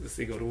nagyon-nagyon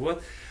szigorú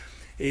volt,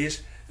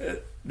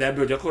 de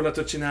ebből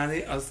gyakorlatot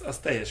csinálni, az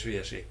teljes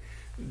hülyeség.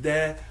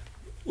 De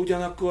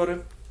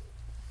ugyanakkor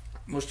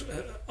most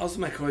az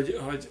meg,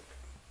 hogy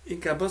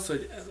inkább az,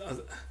 hogy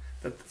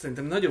tehát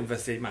szerintem nagyobb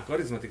veszély már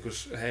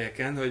karizmatikus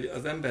helyeken, hogy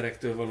az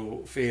emberektől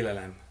való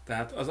félelem.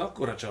 Tehát az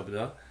akkora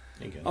csapda,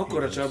 igen,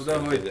 akkora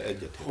csapda,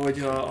 hogy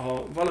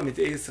ha valamit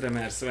észre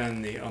mersz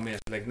venni, ami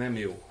esetleg nem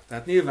jó.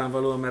 Tehát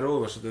nyilvánvalóan, mert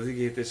olvasod az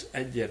igét, és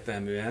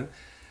egyértelműen,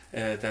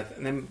 tehát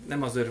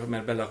nem azért,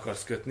 mert bele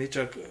akarsz kötni,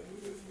 csak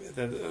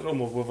tehát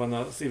romokból van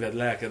a szíved,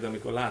 lelked,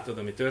 amikor látod,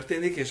 ami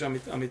történik, és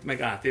amit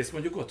meg átész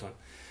mondjuk otthon.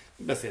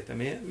 Beszéltem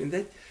én,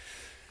 mindegy.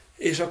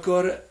 És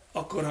akkor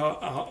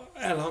ha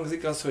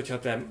elhangzik az, hogyha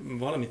te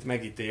valamit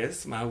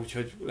megítélsz, már úgy,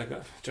 hogy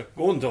csak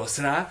gondolsz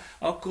rá,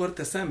 akkor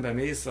te szembe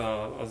mész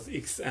az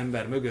X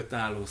ember mögött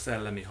álló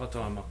szellemi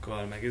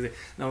hatalmakkal, meg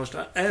na most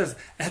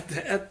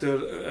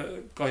ettől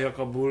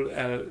kajakabul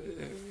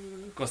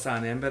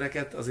elkaszálni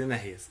embereket azért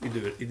nehéz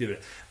időre.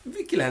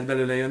 Ki lehet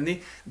belőle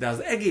jönni, de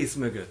az egész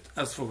mögött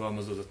az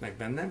fogalmazódott meg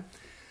bennem,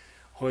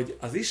 hogy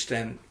az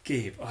Isten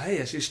kép, a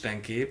helyes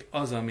Isten kép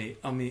az,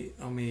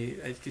 ami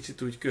egy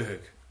kicsit úgy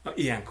köhög.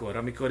 Ilyenkor,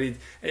 amikor így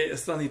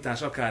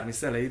tanítás akármi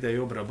szele ide,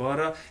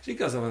 jobbra-balra, és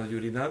igaza van a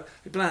Gyurinak,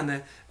 hogy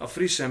pláne a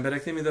friss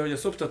embereknél, mint ahogy a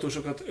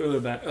szoptatósokat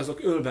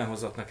azok ölben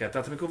hozatnak el.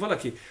 Tehát amikor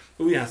valaki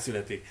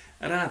újjászületik,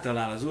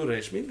 rátalál az Úrra,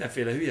 és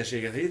mindenféle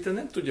hülyeséget héten,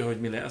 nem tudja, hogy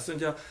mi lesz. Azt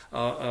mondja,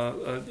 a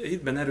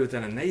hitben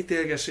erőtelen ne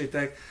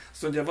ítélgessétek,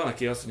 azt mondja, van,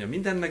 aki azt mondja,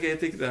 mindent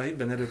megértik, de a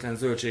hitben erőtlen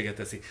zöldséget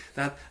teszik.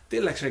 Tehát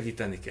tényleg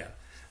segíteni kell.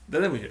 De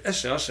nem úgy, ez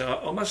se, az se,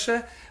 amaz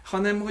se,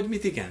 hanem hogy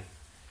mit igen.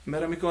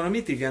 Mert amikor a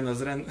mit igen,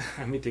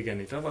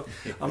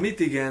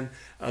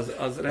 az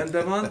az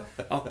rendben van,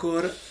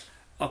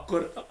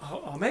 akkor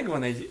ha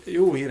megvan egy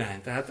jó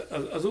irány, tehát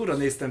az Úrra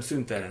néztem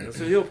szüntelen, az,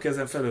 hogy jobb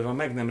kezem felől van,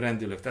 meg nem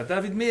rendülök. Tehát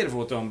Dávid miért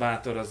volt olyan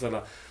bátor azzal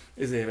a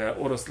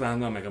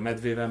oroszlánnal, meg a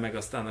medvével, meg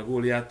aztán a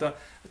Góliáttal?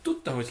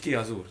 Tudta, hogy ki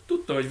az Úr,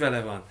 tudta, hogy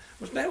vele van.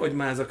 Most nehogy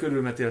már ez a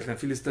körülmetéletlen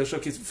filiszteus,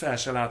 aki fel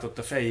se látott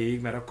a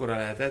fejéig, mert akkora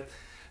lehetett,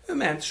 ő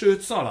ment,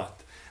 sőt szaladt.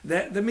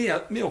 De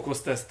mi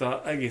okozta ezt az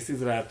egész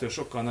Izraeltől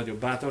sokkal nagyobb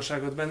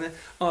bátorságot benne?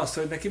 Az,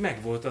 hogy neki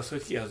megvolt az,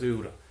 hogy ki az ő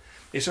ura.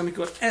 És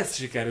amikor ez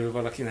sikerül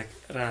valakinek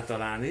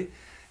rátalálni,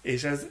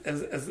 és ez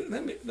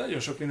nem, nagyon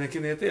sok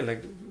mindenkinél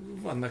tényleg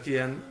vannak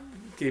ilyen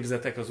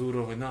képzetek az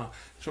Úrról, hogy na,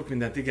 sok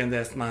mindent igen, de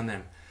ezt már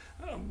nem.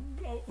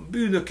 A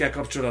bűnökkel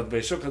kapcsolatban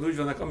is sokan úgy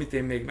vannak, amit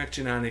én még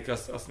megcsinálnék,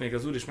 azt még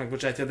az Úr is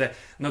megbocsátja, de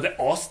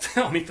azt,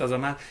 amit az a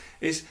már,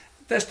 és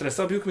testre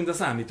szabjuk, mint a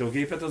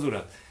számítógépet az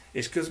Urat.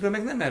 És közben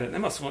meg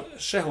nem azt mondja,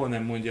 sehol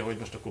nem mondja, hogy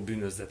most akkor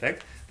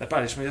bűnözzetek, de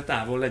Pál is mondja,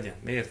 távol legyen.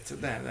 Miért?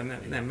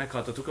 Nem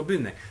meghaltatok a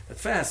bűnnek.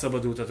 Tehát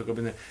felszabadultatok a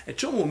bűnnek. Egy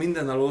csomó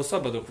minden alól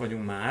szabadok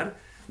vagyunk már,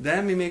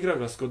 de mi még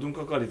ragaszkodunk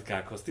a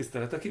kalitkákhoz,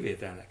 tisztelet a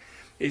kivételnek.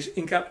 És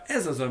inkább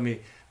ez az,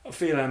 ami a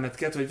félelmet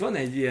kelt, hogy van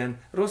egy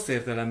ilyen rossz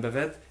értelembe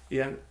vett,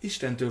 ilyen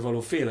Istentől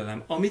való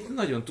félelem, amit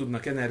nagyon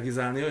tudnak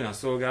energizálni olyan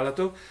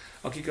szolgálatok,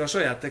 akik a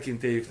saját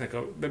tekintélyüknek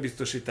a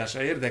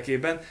bebiztosítása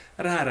érdekében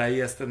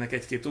ráijesztenek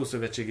egy-két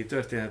ószövetségi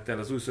történettel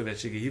az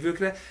újszövetségi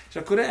hívőkre, és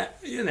akkor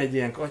jön egy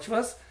ilyen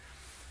katyvasz,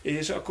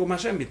 és akkor már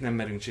semmit nem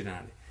merünk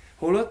csinálni.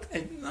 Holott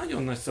egy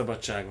nagyon nagy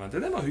szabadság van, de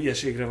nem a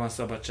hülyeségre van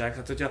szabadság,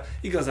 hát hogyha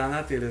igazán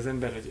átéli az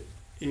ember, hogy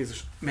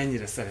Jézus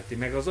mennyire szereti,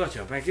 meg az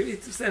Atya, meg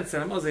itt Szent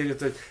Szellem azért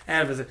jött, hogy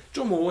elvezet.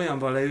 Csomó olyan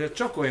van leírt,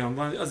 csak olyan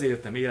van, azért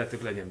jöttem,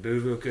 életük legyen,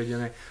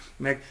 bővölködjenek,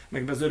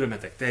 meg az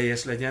örömetek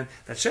teljes legyen.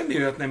 Tehát semmi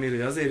olyat nem ír,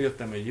 hogy azért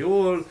jöttem, hogy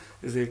jól,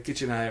 ezért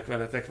kicsináljak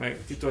veletek, meg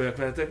kitoljak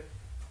veletek.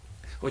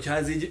 Hogyha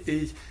ez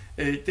így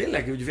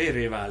tényleg úgy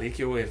vérré válik,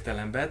 jó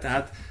értelemben,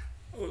 tehát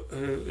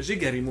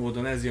zsigeri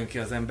módon ez jön ki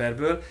az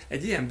emberből,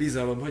 egy ilyen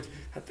bizalom, hogy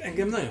hát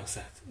engem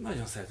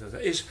nagyon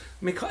szeret. És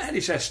még ha el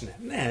is esne,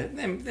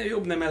 nem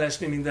jobb nem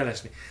elesni, mint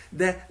elesni.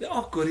 De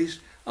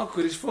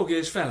akkor is fogja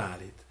és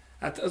felállít.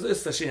 Hát az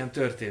összes ilyen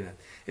történet.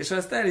 És ha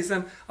ezt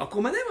elhiszem,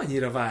 akkor már nem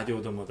annyira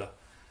vágyódom oda.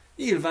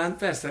 Nyilván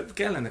persze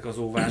kellenek az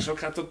óvások,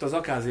 hát ott az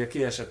akázia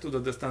kiesett,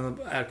 tudod,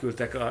 aztán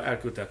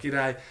elküldte a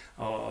király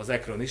az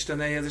Ekron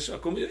isteneihez, és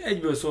akkor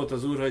egyből szólt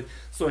az úr, hogy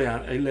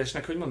szóljál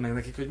Illesnek, hogy mondd meg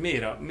nekik, hogy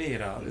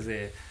miért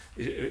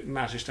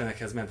más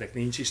istenekhez mentek,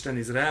 nincs Isten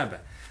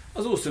Izraelbe.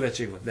 Az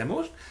Ószövetség volt. De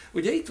most,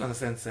 ugye itt van a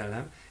Szent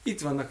Szellem,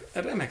 itt vannak,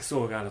 remek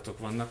szolgálatok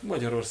vannak,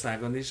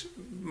 Magyarországon is,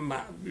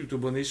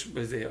 YouTube-on is,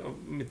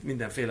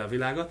 mindenféle a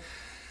világon.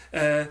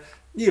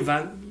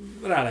 Nyilván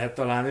rá lehet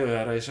találni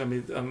olyanra is,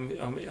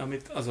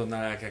 amit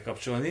azonnal el kell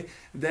kapcsolni,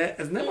 de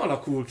ez nem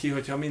alakul ki,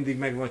 hogyha mindig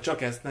megvan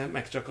csak ezt, nem,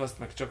 meg csak azt,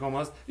 meg csak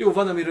amazt. Jó,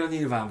 van, amiről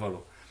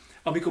nyilvánvaló.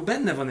 Amikor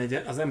benne van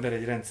az ember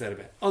egy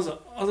rendszerben, az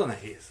a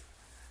nehéz.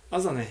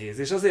 Az a nehéz.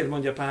 És azért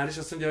mondja Pál is,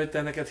 azt mondja, hogy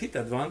te neked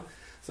hited van,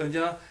 azt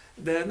mondja,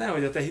 de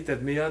nehogy a te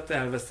hited miatt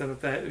elveszten a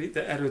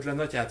te erőtlen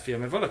atyád fia,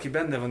 mert valaki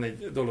benne van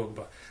egy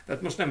dologba.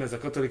 Tehát most nem ez a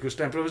katolikus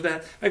templomos,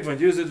 de meg van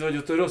győződve, hogy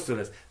ott rosszul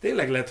lesz.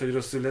 Tényleg lehet, hogy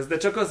rosszul lesz, de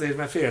csak azért,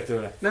 mert fél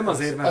tőle. Nem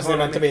azért, mert azért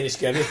mentem én is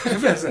kell.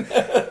 Persze,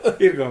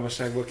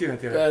 irgalmasságból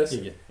kimentél.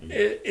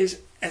 És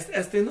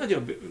ezt én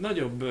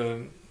nagyobb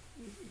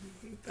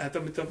hát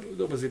amit a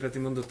Dobozi Peti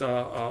mondott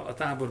a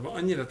táborban,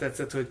 annyira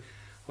tetszett,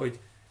 hogy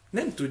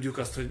nem tudjuk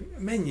azt, hogy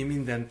mennyi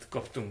mindent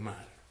kaptunk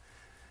már.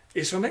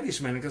 És ha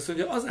megismernek, azt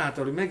mondja,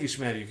 azáltal, hogy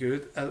megismerjük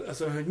őt, azt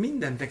mondja, hogy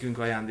mindent nekünk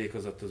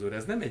ajándékozott az Úr.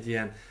 Ez nem egy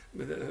ilyen,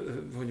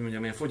 hogy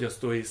mondjam, ilyen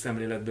fogyasztói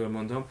szemléletből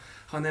mondom,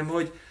 hanem,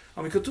 hogy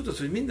amikor tudod,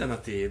 hogy minden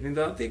a tiéd, mind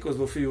a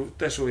tékozló fiú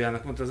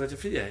tesójának mondta az atya,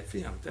 figyelj,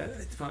 fiam,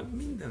 itt van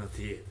minden a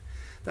tiéd.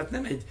 Tehát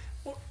nem egy,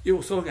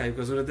 jó, szolgáljuk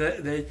az Urat,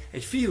 de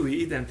egy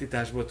fiúi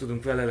identitásból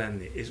tudunk vele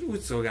lenni, és úgy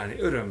szolgálni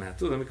örömmel.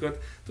 Tudod, amikor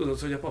tudod,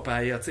 hogy a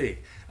papáé a cég,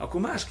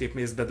 akkor másképp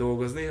mész be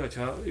dolgozni,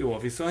 hogyha jó a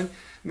viszony,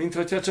 mint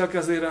hogyha csak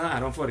azért a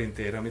 3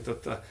 forintért, amit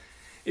ott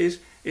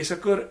és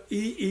akkor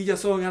így a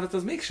szolgálat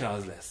az mégse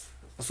az lesz.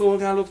 A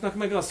szolgálóknak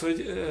meg az,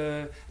 hogy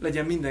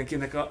legyen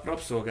mindenkinek a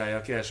rabszolgája,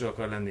 aki első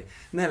akar lenni.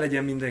 Ne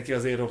legyen mindenki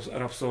az én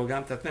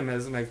rabszolgám, tehát nem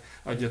ez meg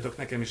adjatok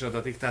nekem is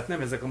adatik, tehát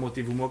nem ezek a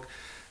motivumok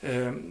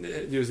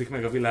győzik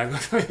meg a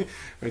világot,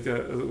 hogy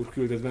az Úr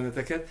küldött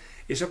benneteket,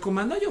 és akkor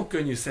már nagyon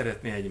könnyű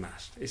szeretni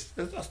egymást. És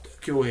az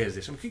tök jó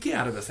érzés. Amikor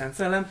kiárad a Szent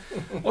Szellem,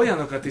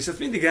 olyanokat is, ezt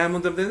mindig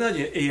elmondom, de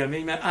nagy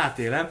élmény, mert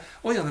átélem,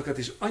 olyanokat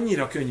is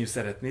annyira könnyű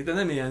szeretni, de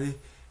nem ilyen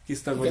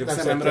kisztag vagyok,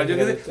 szememre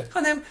ragyog,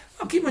 hanem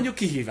aki mondjuk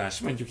kihívás,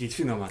 mondjuk így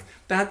finoman.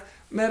 Tehát,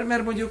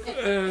 mert mondjuk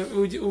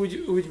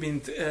úgy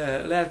mint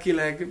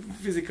lelkileg,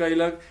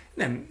 fizikailag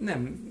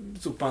nem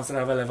cuppansz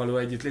rá vele való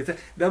együttléte,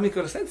 de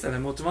amikor a Szent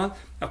Szellem ott van,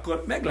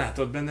 akkor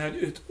meglátod benne,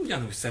 hogy őt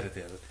ugyanúgy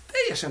szereti.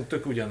 Teljesen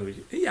tök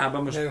ugyanúgy.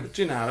 Hiába most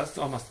csinál azt,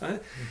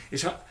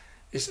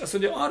 és azt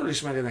mondja, arról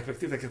ismerjenek meg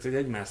titeket, hogy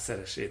egymást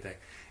szeressétek.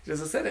 És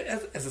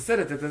ez a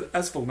szeretet,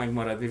 ez fog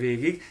megmaradni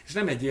végig, és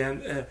nem egy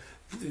ilyen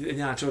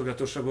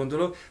nyálcsorgatosra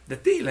gondolok, de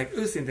tényleg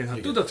őszintén, ha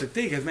tudod, hogy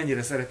téged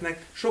mennyire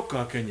szeretnek,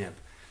 sokkal könnyebb.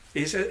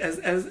 És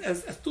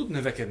ez tud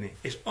növekedni.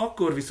 És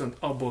akkor viszont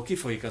abból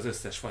kifolyik az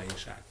összes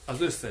fajinság.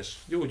 Az összes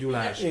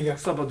gyógyulás, igen.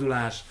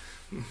 Szabadulás.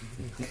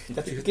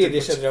 Tehát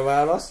kérdésedre a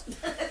válasz,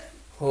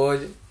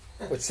 hogy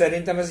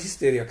szerintem ez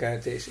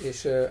hisztériakeltés.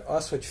 És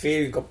az, hogy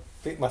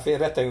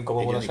rettegünk a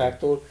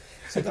babonaságtól,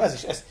 szerintem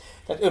ez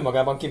tehát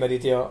önmagában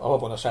kimeríti a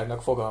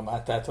babonaságnak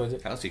fogalmát. Tehát,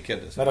 hogy,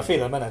 mert a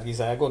félelem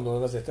energizálja,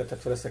 gondolom, azért tetted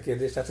fel ezt a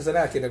kérdést. Tehát ezen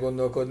el kéne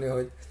gondolkodni,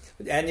 hogy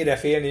ennyire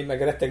félni,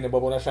 meg rettegni a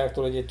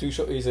babonaságtól, hogy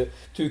egy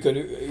tűkön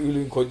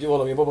ülünk, hogy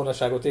valami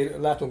babonaságot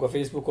látunk a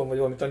Facebookon, vagy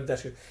valami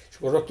tanítást, és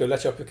akkor rögtön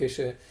lecsapjuk,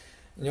 és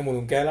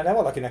nyomulunk ellene.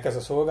 Valakinek ez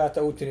a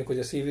szolgálata, úgy tűnik, hogy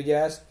a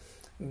szívügyász,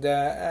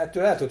 de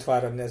ettől el tud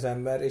fáradni az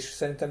ember, és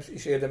szerintem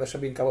is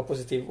érdemesebb inkább a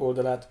pozitív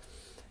oldalát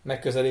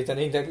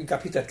megközelíteni,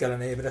 inkább hitet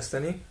kellene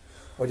ébreszteni,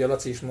 hogy a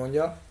Laci is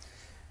mondja,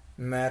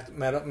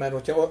 mert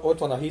hogyha ott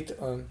van a hit,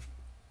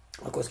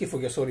 akkor az ki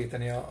fogja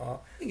szorítani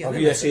a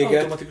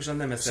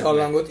hülyeséget,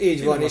 szallangot,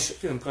 így van, és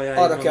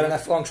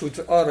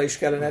arra is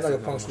kellene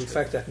nagyobb hangsúlyt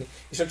fektetni.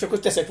 És csak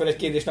hogy teszek fel egy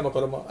kérdést, nem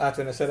akarom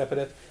átvenni a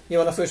szerepedet, mi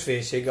van a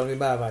fősvénységgel, ami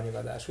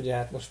bálványimádás, ugye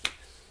hát most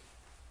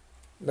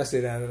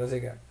beszél erről az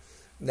igen.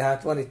 De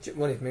hát van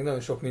itt még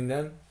nagyon sok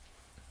minden,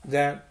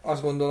 de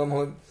azt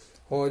gondolom,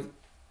 hogy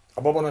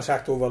a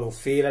babonaságtól való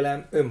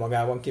félelem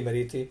önmagában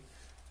kimeríti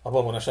a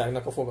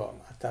babonaságnak a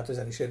fogalmát. Tehát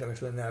ezen is érdemes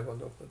lenne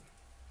elgondolkodni.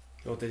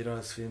 Volt egy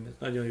rajzfilm,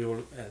 nagyon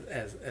jól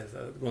ez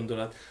a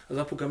gondolat. Az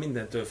apuka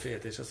mindentől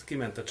félt, és az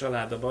kiment a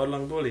család a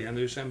barlangból, ilyen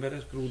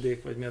ősemberes,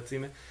 Krúdék, vagy mi a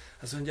címe,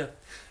 azt mondja,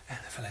 el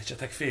ne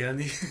felejtsetek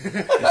félni.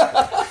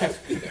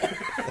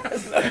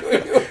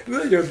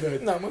 Nagyon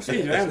nagy. Na, most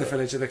így van, el ne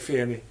felejtsetek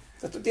félni.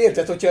 Tehát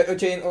érted,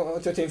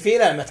 hogyha én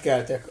félelmet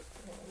keltek,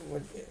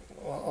 vagy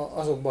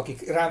azokba,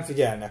 akik rám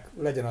figyelnek,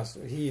 legyen az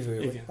hívő,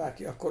 igen, vagy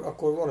bárki,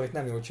 akkor valamit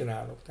nem jól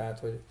csinálok. Tehát,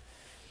 hogy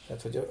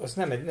az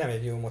nem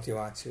egy jó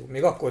motiváció.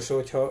 Még akkor sem,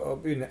 hogyha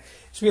a bűn...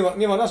 És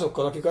mi van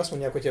azokkal, akik azt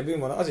mondják, hogy a bűn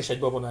van, az is egy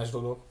babonás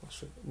dolog,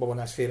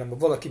 babonás félelem.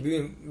 Valaki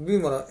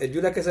bűn van egy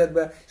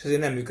gyülekezetben, és azért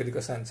nem működik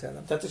a Szent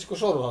Szellem. Tehát és akkor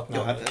sorolhatnám.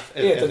 Ja, hát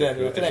érted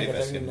erről,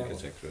 rengeteg minden van.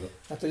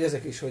 Hát, hogy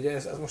ezek is, hogy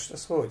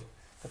ez hogy?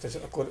 Hát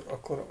akkor,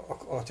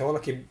 ha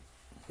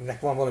valakinek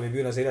van valami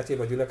bűn az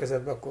életében, a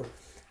gyülekezetben, akkor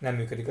nem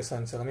működik a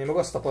Szent Szellem. Én meg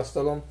azt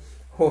tapasztalom,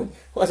 hogy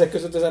ezek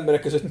között az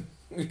emberek között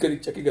működik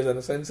csak igazán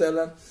a Szent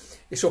Szellem,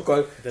 és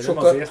sokkal...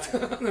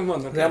 Azért, nem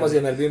vannak. Nem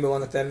azért, mert bűnben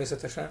vannak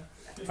természetesen,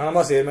 hanem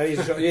azért,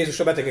 mert Jézus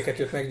a betegeket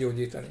jött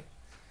meggyógyítani.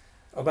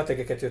 A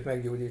betegeket jött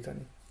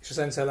meggyógyítani. És a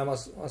Szent Szellem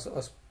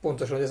az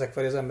pontosan, hogy ezek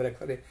felé az emberek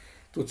felé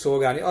tud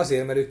szolgálni,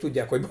 azért, mert ők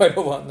tudják, hogy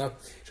bajban vannak,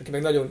 és akik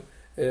meg nagyon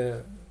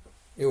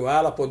jó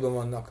állapotban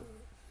vannak,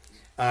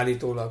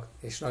 állítólag,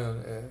 és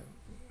nagyon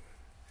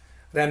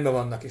rendben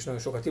vannak, és nagyon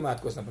sokat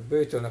imádkoznak, meg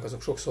böjtölnek,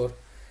 azok sokszor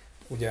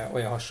ugye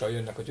olyan hassal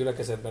jönnek a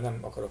gyülekezetben, nem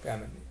akarok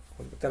elmenni,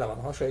 hogy tele van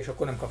a hasa, és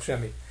akkor nem kap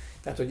semmit.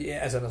 Tehát, hogy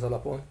ezen az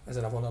alapon,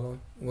 ezen a vonalon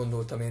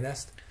gondoltam én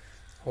ezt,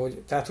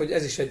 hogy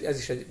ez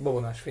is egy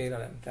babonás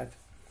félelem. Tehát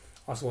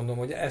azt mondom,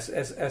 hogy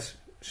ez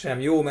sem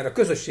jó, mert a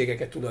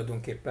közösségeket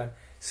tulajdonképpen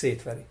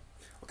szétveri.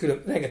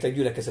 Rengeteg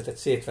gyülekezetet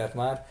szétvert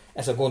már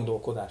ez a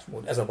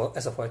gondolkodásmód,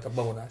 ez a fajta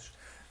babonás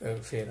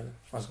félelem,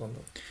 azt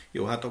gondolom.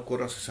 Jó, hát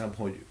akkor azt hiszem,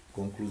 hogy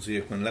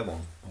konklúziókon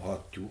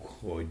levonhatjuk,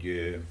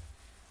 hogy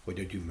a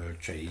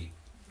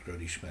gyümölcseiről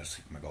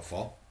ismerszik meg a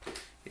fa,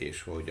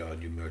 és hogy a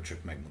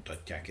gyümölcsök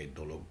megmutatják egy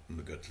dolog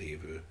mögött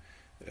lévő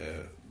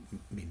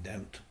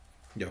mindent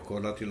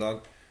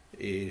gyakorlatilag,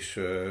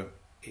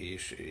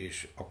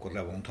 és akkor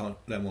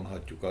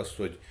levonhatjuk azt,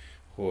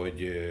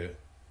 hogy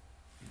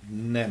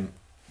nem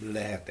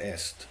lehet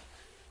ezt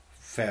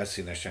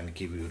felszínesen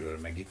kívülről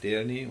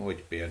megítélni,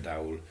 hogy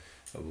például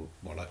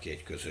valaki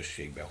egy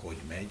közösségbe hogy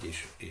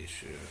megy,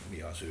 és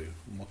mi az ő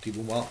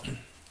motivuma,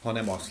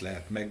 hanem azt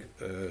lehet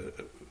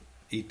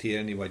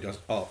megítélni, vagy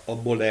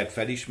abból lehet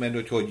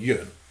felismerni, hogy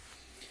jön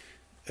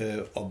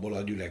abból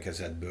a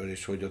gyülekezetből,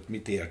 és hogy ott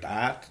mit élt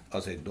át,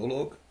 az egy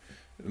dolog,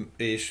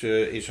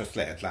 és azt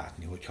lehet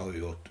látni, hogyha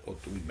ő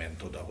ott úgy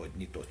ment oda, hogy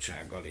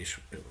nyitottsággal és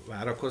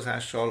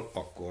várakozással,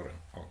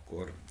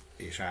 akkor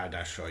és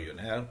áldással jön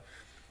el,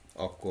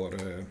 akkor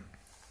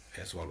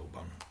ez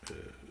valóban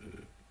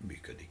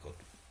működik ott.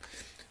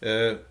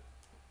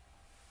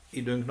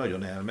 Időnk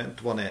nagyon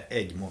elment. Van-e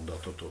egy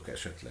mondatotok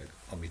esetleg,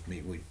 amit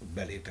még úgy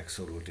belétek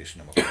szorult, és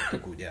nem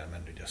akartok úgy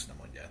elmenni, hogy azt nem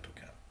mondjátok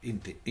el?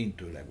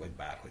 Intőleg, vagy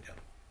bárhogyan.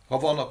 Ha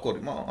van, akkor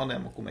ha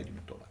nem, akkor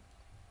megyünk tovább.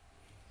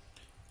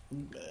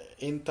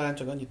 Én talán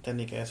csak annyit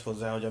tennék ehhez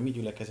hozzá, hogy a mi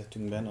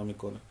gyülekezetünkben,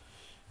 amikor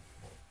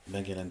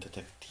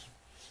megjelentetek ti,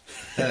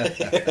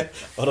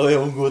 a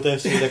rajongó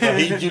testvérek a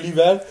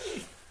hídgyülivel,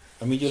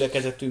 a mi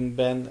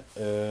gyülekezetünkben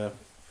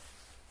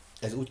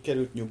ez úgy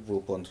került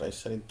nyugvópontra, és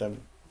szerintem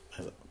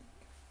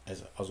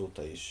ez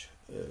azóta is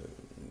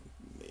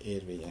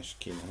érvényes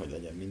kéne, hogy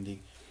legyen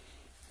mindig,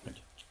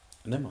 hogy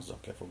nem azzal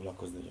kell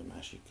foglalkozni, hogy a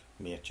másik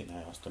miért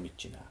csinálja azt, amit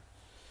csinál.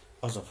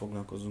 Azzal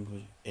foglalkozunk,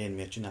 hogy én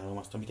miért csinálom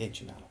azt, amit én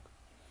csinálok.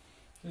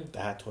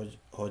 Tehát,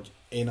 hogy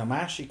én a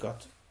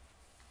másikat,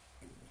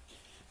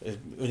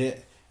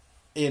 ugye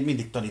én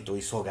mindig tanítói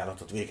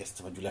szolgálatot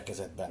végeztem a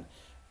gyülekezetben,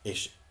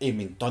 és én,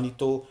 mint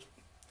tanító,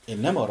 én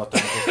nem arra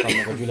tanítottam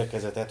meg a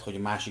gyülekezetet, hogy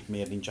másik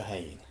miért nincs a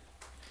helyén.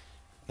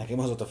 Nekem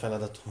az volt a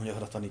feladatom, hogy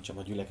arra tanítsam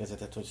a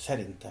gyülekezetet, hogy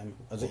szerintem,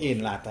 az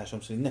én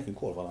látásom szerint nekünk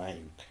hol van a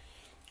helyünk.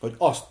 Hogy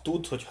azt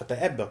tudd, hogy ha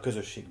te ebbe a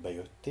közösségbe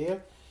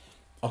jöttél,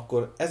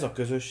 akkor ez a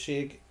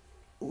közösség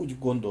úgy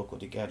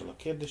gondolkodik erről a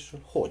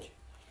kérdésről, hogy.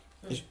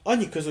 És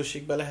annyi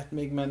közösségbe lehet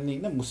még menni,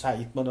 nem muszáj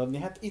itt maradni,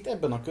 hát itt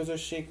ebben a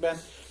közösségben,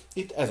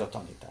 itt ez a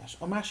tanítás.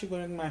 A másikban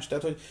meg más,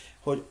 tehát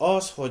hogy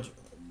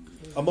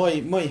a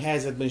mai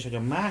helyzetben is, hogy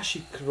a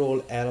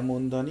másikról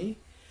elmondani,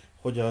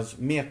 hogy az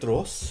miért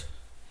rossz,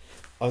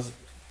 az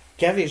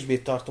kevésbé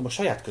tartom a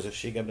saját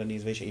közösségemre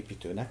nézve is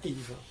építőnek.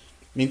 Így van.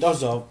 Mint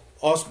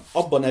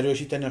abban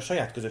erősíteni a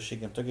saját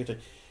közösségem tagjait,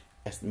 hogy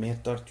ezt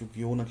miért tartjuk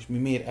jónak, és mi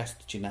miért ezt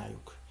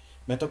csináljuk.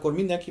 Mert akkor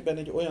mindenkiben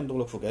egy olyan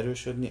dolog fog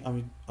erősödni,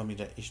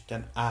 amire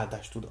Isten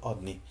áldást tud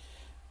adni.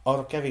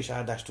 Arra kevés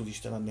áldást tud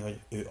Isten adni, hogy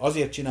ő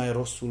azért csinálja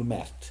rosszul,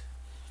 mert.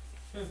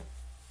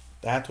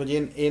 Tehát, hogy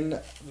én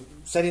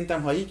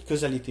szerintem, ha így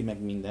közelíti meg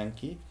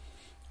mindenki,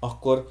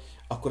 akkor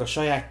a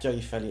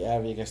sajátjai felé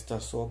elvégezte a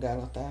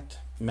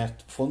szolgálatát,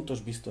 mert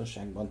fontos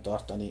biztonságban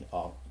tartani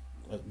a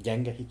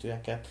gyenge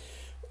hitűeket,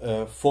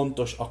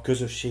 fontos a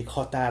közösség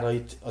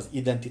határait, az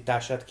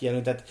identitását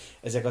kijelölni, tehát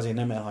ezek azért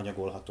nem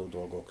elhanyagolható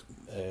dolgok.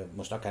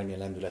 Most akármilyen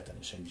lendületen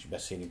is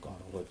beszélünk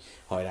arról, hogy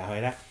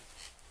hajrá.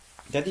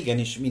 Tehát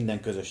igenis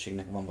minden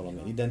közösségnek van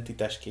valamilyen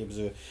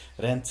identitásképző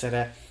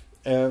rendszere.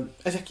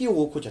 Ezek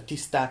jók, hogyha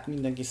tiszták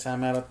mindenki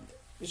számára,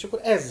 és akkor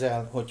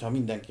ezzel, hogyha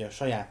mindenki a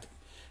saját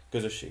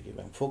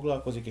közösségében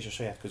foglalkozik, és a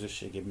saját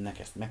közösségében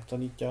ezt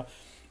megtanítja,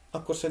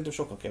 akkor szerintem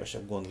sokkal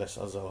kevesebb gond lesz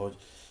azzal,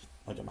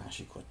 hogy a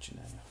másik hogy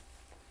csinálja.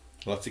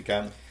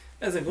 Lacikám,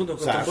 ezen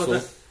gondolkodtam,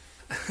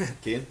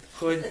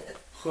 hogy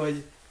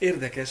hogy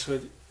érdekes,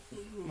 hogy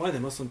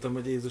majdnem azt mondtam,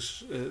 hogy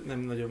Jézus nem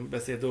nagyon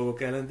beszél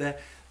dolgok ellen, de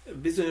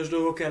bizonyos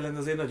dolgok ellen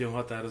azért nagyon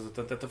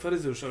határozottan. Tehát a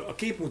farizeusok,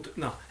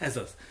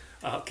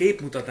 a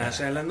képmutatás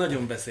ellen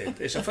nagyon beszélt.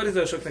 És a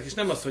farizeusoknak is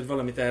nem az, hogy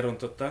valamit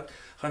elrontottak,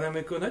 hanem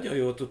amikor nagyon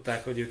jól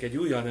tudták, hogy ők egy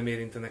ujjal nem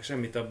érintenek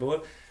semmit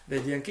abból, de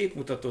egy ilyen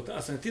képmutatót,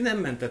 azt mondja, ti nem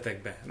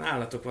mentetek be,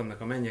 nálatok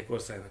vannak a mennyek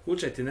országnak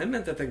kulcsai, ti nem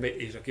mentetek be,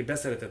 és aki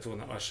beszeretett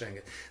volna, az se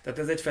enged. Tehát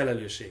ez egy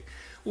felelősség.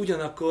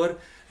 Ugyanakkor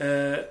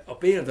a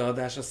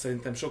példaadás azt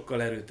szerintem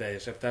sokkal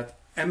erőteljesebb. Tehát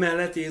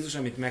emellett Jézus,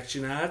 amit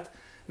megcsinált,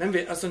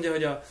 azt mondja,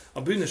 hogy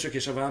a bűnösök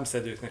és a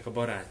vámszedőknek a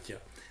barátja.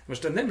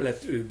 Most nem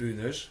lett ő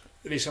bűnös,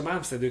 és a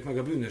vámszedők meg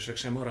a bűnösök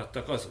sem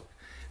maradtak azok.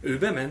 Ő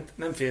bement,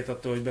 nem félt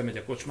attól, hogy bemegy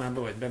a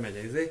kocsmába, vagy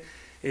bemegy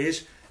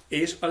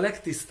és a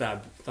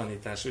legtisztább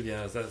tanítás ugye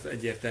az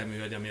egyértelmű,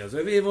 hogy ami az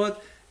övé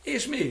volt,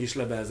 és mégis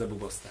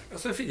lebeelzebubozták.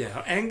 Azt mondja, figyelj,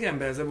 ha engem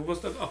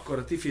beelzebuboztak, akkor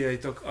a ti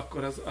fiaitok,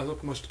 akkor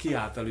azok most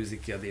kiáltal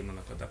űzik ki a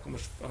démonokat, akkor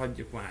most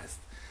hagyjuk már ezt.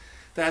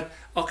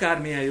 Tehát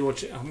akármilyen jól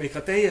csinál, még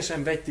ha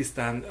teljesen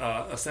vegytisztán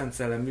a Szent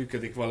Szellem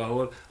működik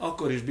valahol,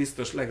 akkor is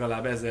biztos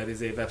legalább 1000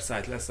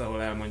 website lesz,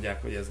 ahol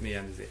elmondják, hogy ez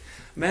milyen .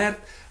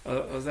 Mert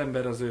az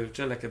ember az ő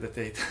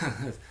cselekedeteit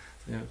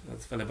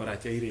az fele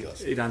barátja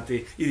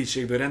iránti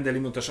irítségből rendeli,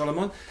 mondta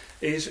Salamon,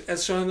 és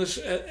ez sajnos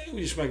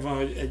úgy is megvan,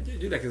 hogy egy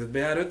gyülekezetbe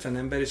jár 50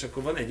 ember, és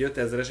akkor van egy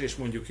 5000-es, és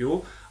mondjuk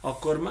jó,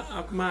 akkor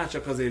már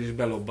csak azért is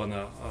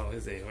belobban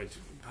hogy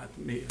hát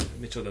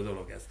micsoda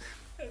dolog ez.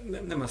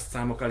 Nem azt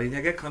számok a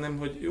lényegek, hanem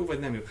hogy jó vagy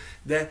nem jó.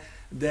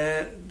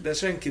 De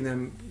senki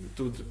nem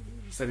tud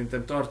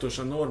szerintem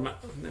tartósan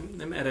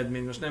nem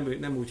eredmény, most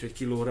nem úgy, hogy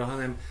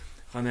kilóra,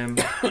 hanem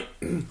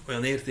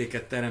olyan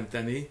értéket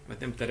teremteni, vagy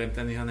nem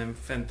teremteni, hanem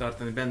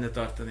fenntartani, benne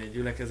tartani egy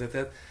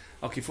gyülekezetet,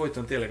 aki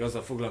folyton tényleg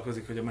azzal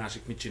foglalkozik, hogy a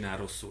másik mit csinál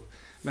rosszul.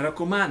 Mert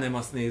akkor már nem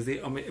azt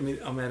nézi,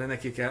 amerre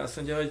neki kell. Azt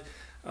mondja, hogy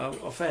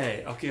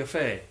aki a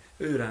fej,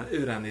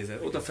 ő rá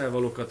nézel, oda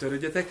felvalókkal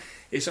törődjetek,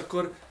 és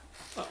akkor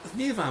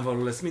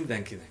nyilvánvaló lesz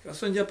mindenkinek.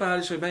 Azt mondja Pál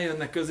is, hogy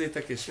bejönnek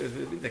közétek, és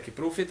mindenki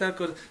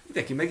profétálkod,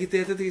 mindenki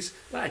megítéltetik, és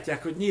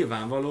látják, hogy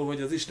nyilvánvaló,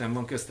 hogy az Isten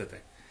van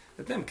köztetek.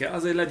 Tehát nem kell,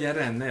 azért legyen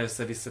rend, ne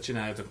össze-vissza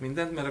csináljatok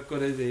mindent, mert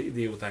akkor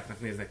idiótáknak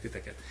néznek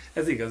titeket.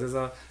 Ez igaz, ez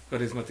a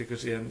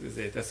karizmatikus ilyen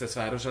SS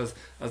város,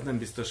 az nem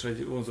biztos,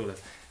 hogy vonzó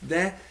lesz.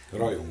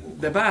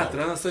 De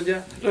bátran azt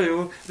mondja,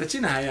 rajongók, de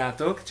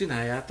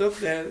csináljátok,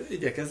 de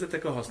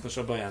igyekezzetek a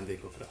hasznosabb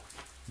ajándékokra.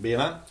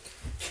 Béla?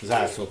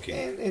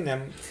 Zárszóként. Én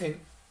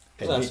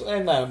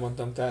már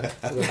elmondtam, tehát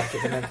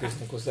tudatlanképpen nem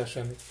fűznek hozzá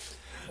semmit.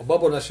 A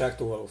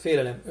babonaságtól való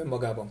félelem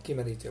önmagában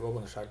kimeríti a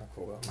babonaságnak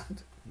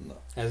fogalmát.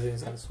 Ez én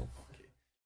zárszó.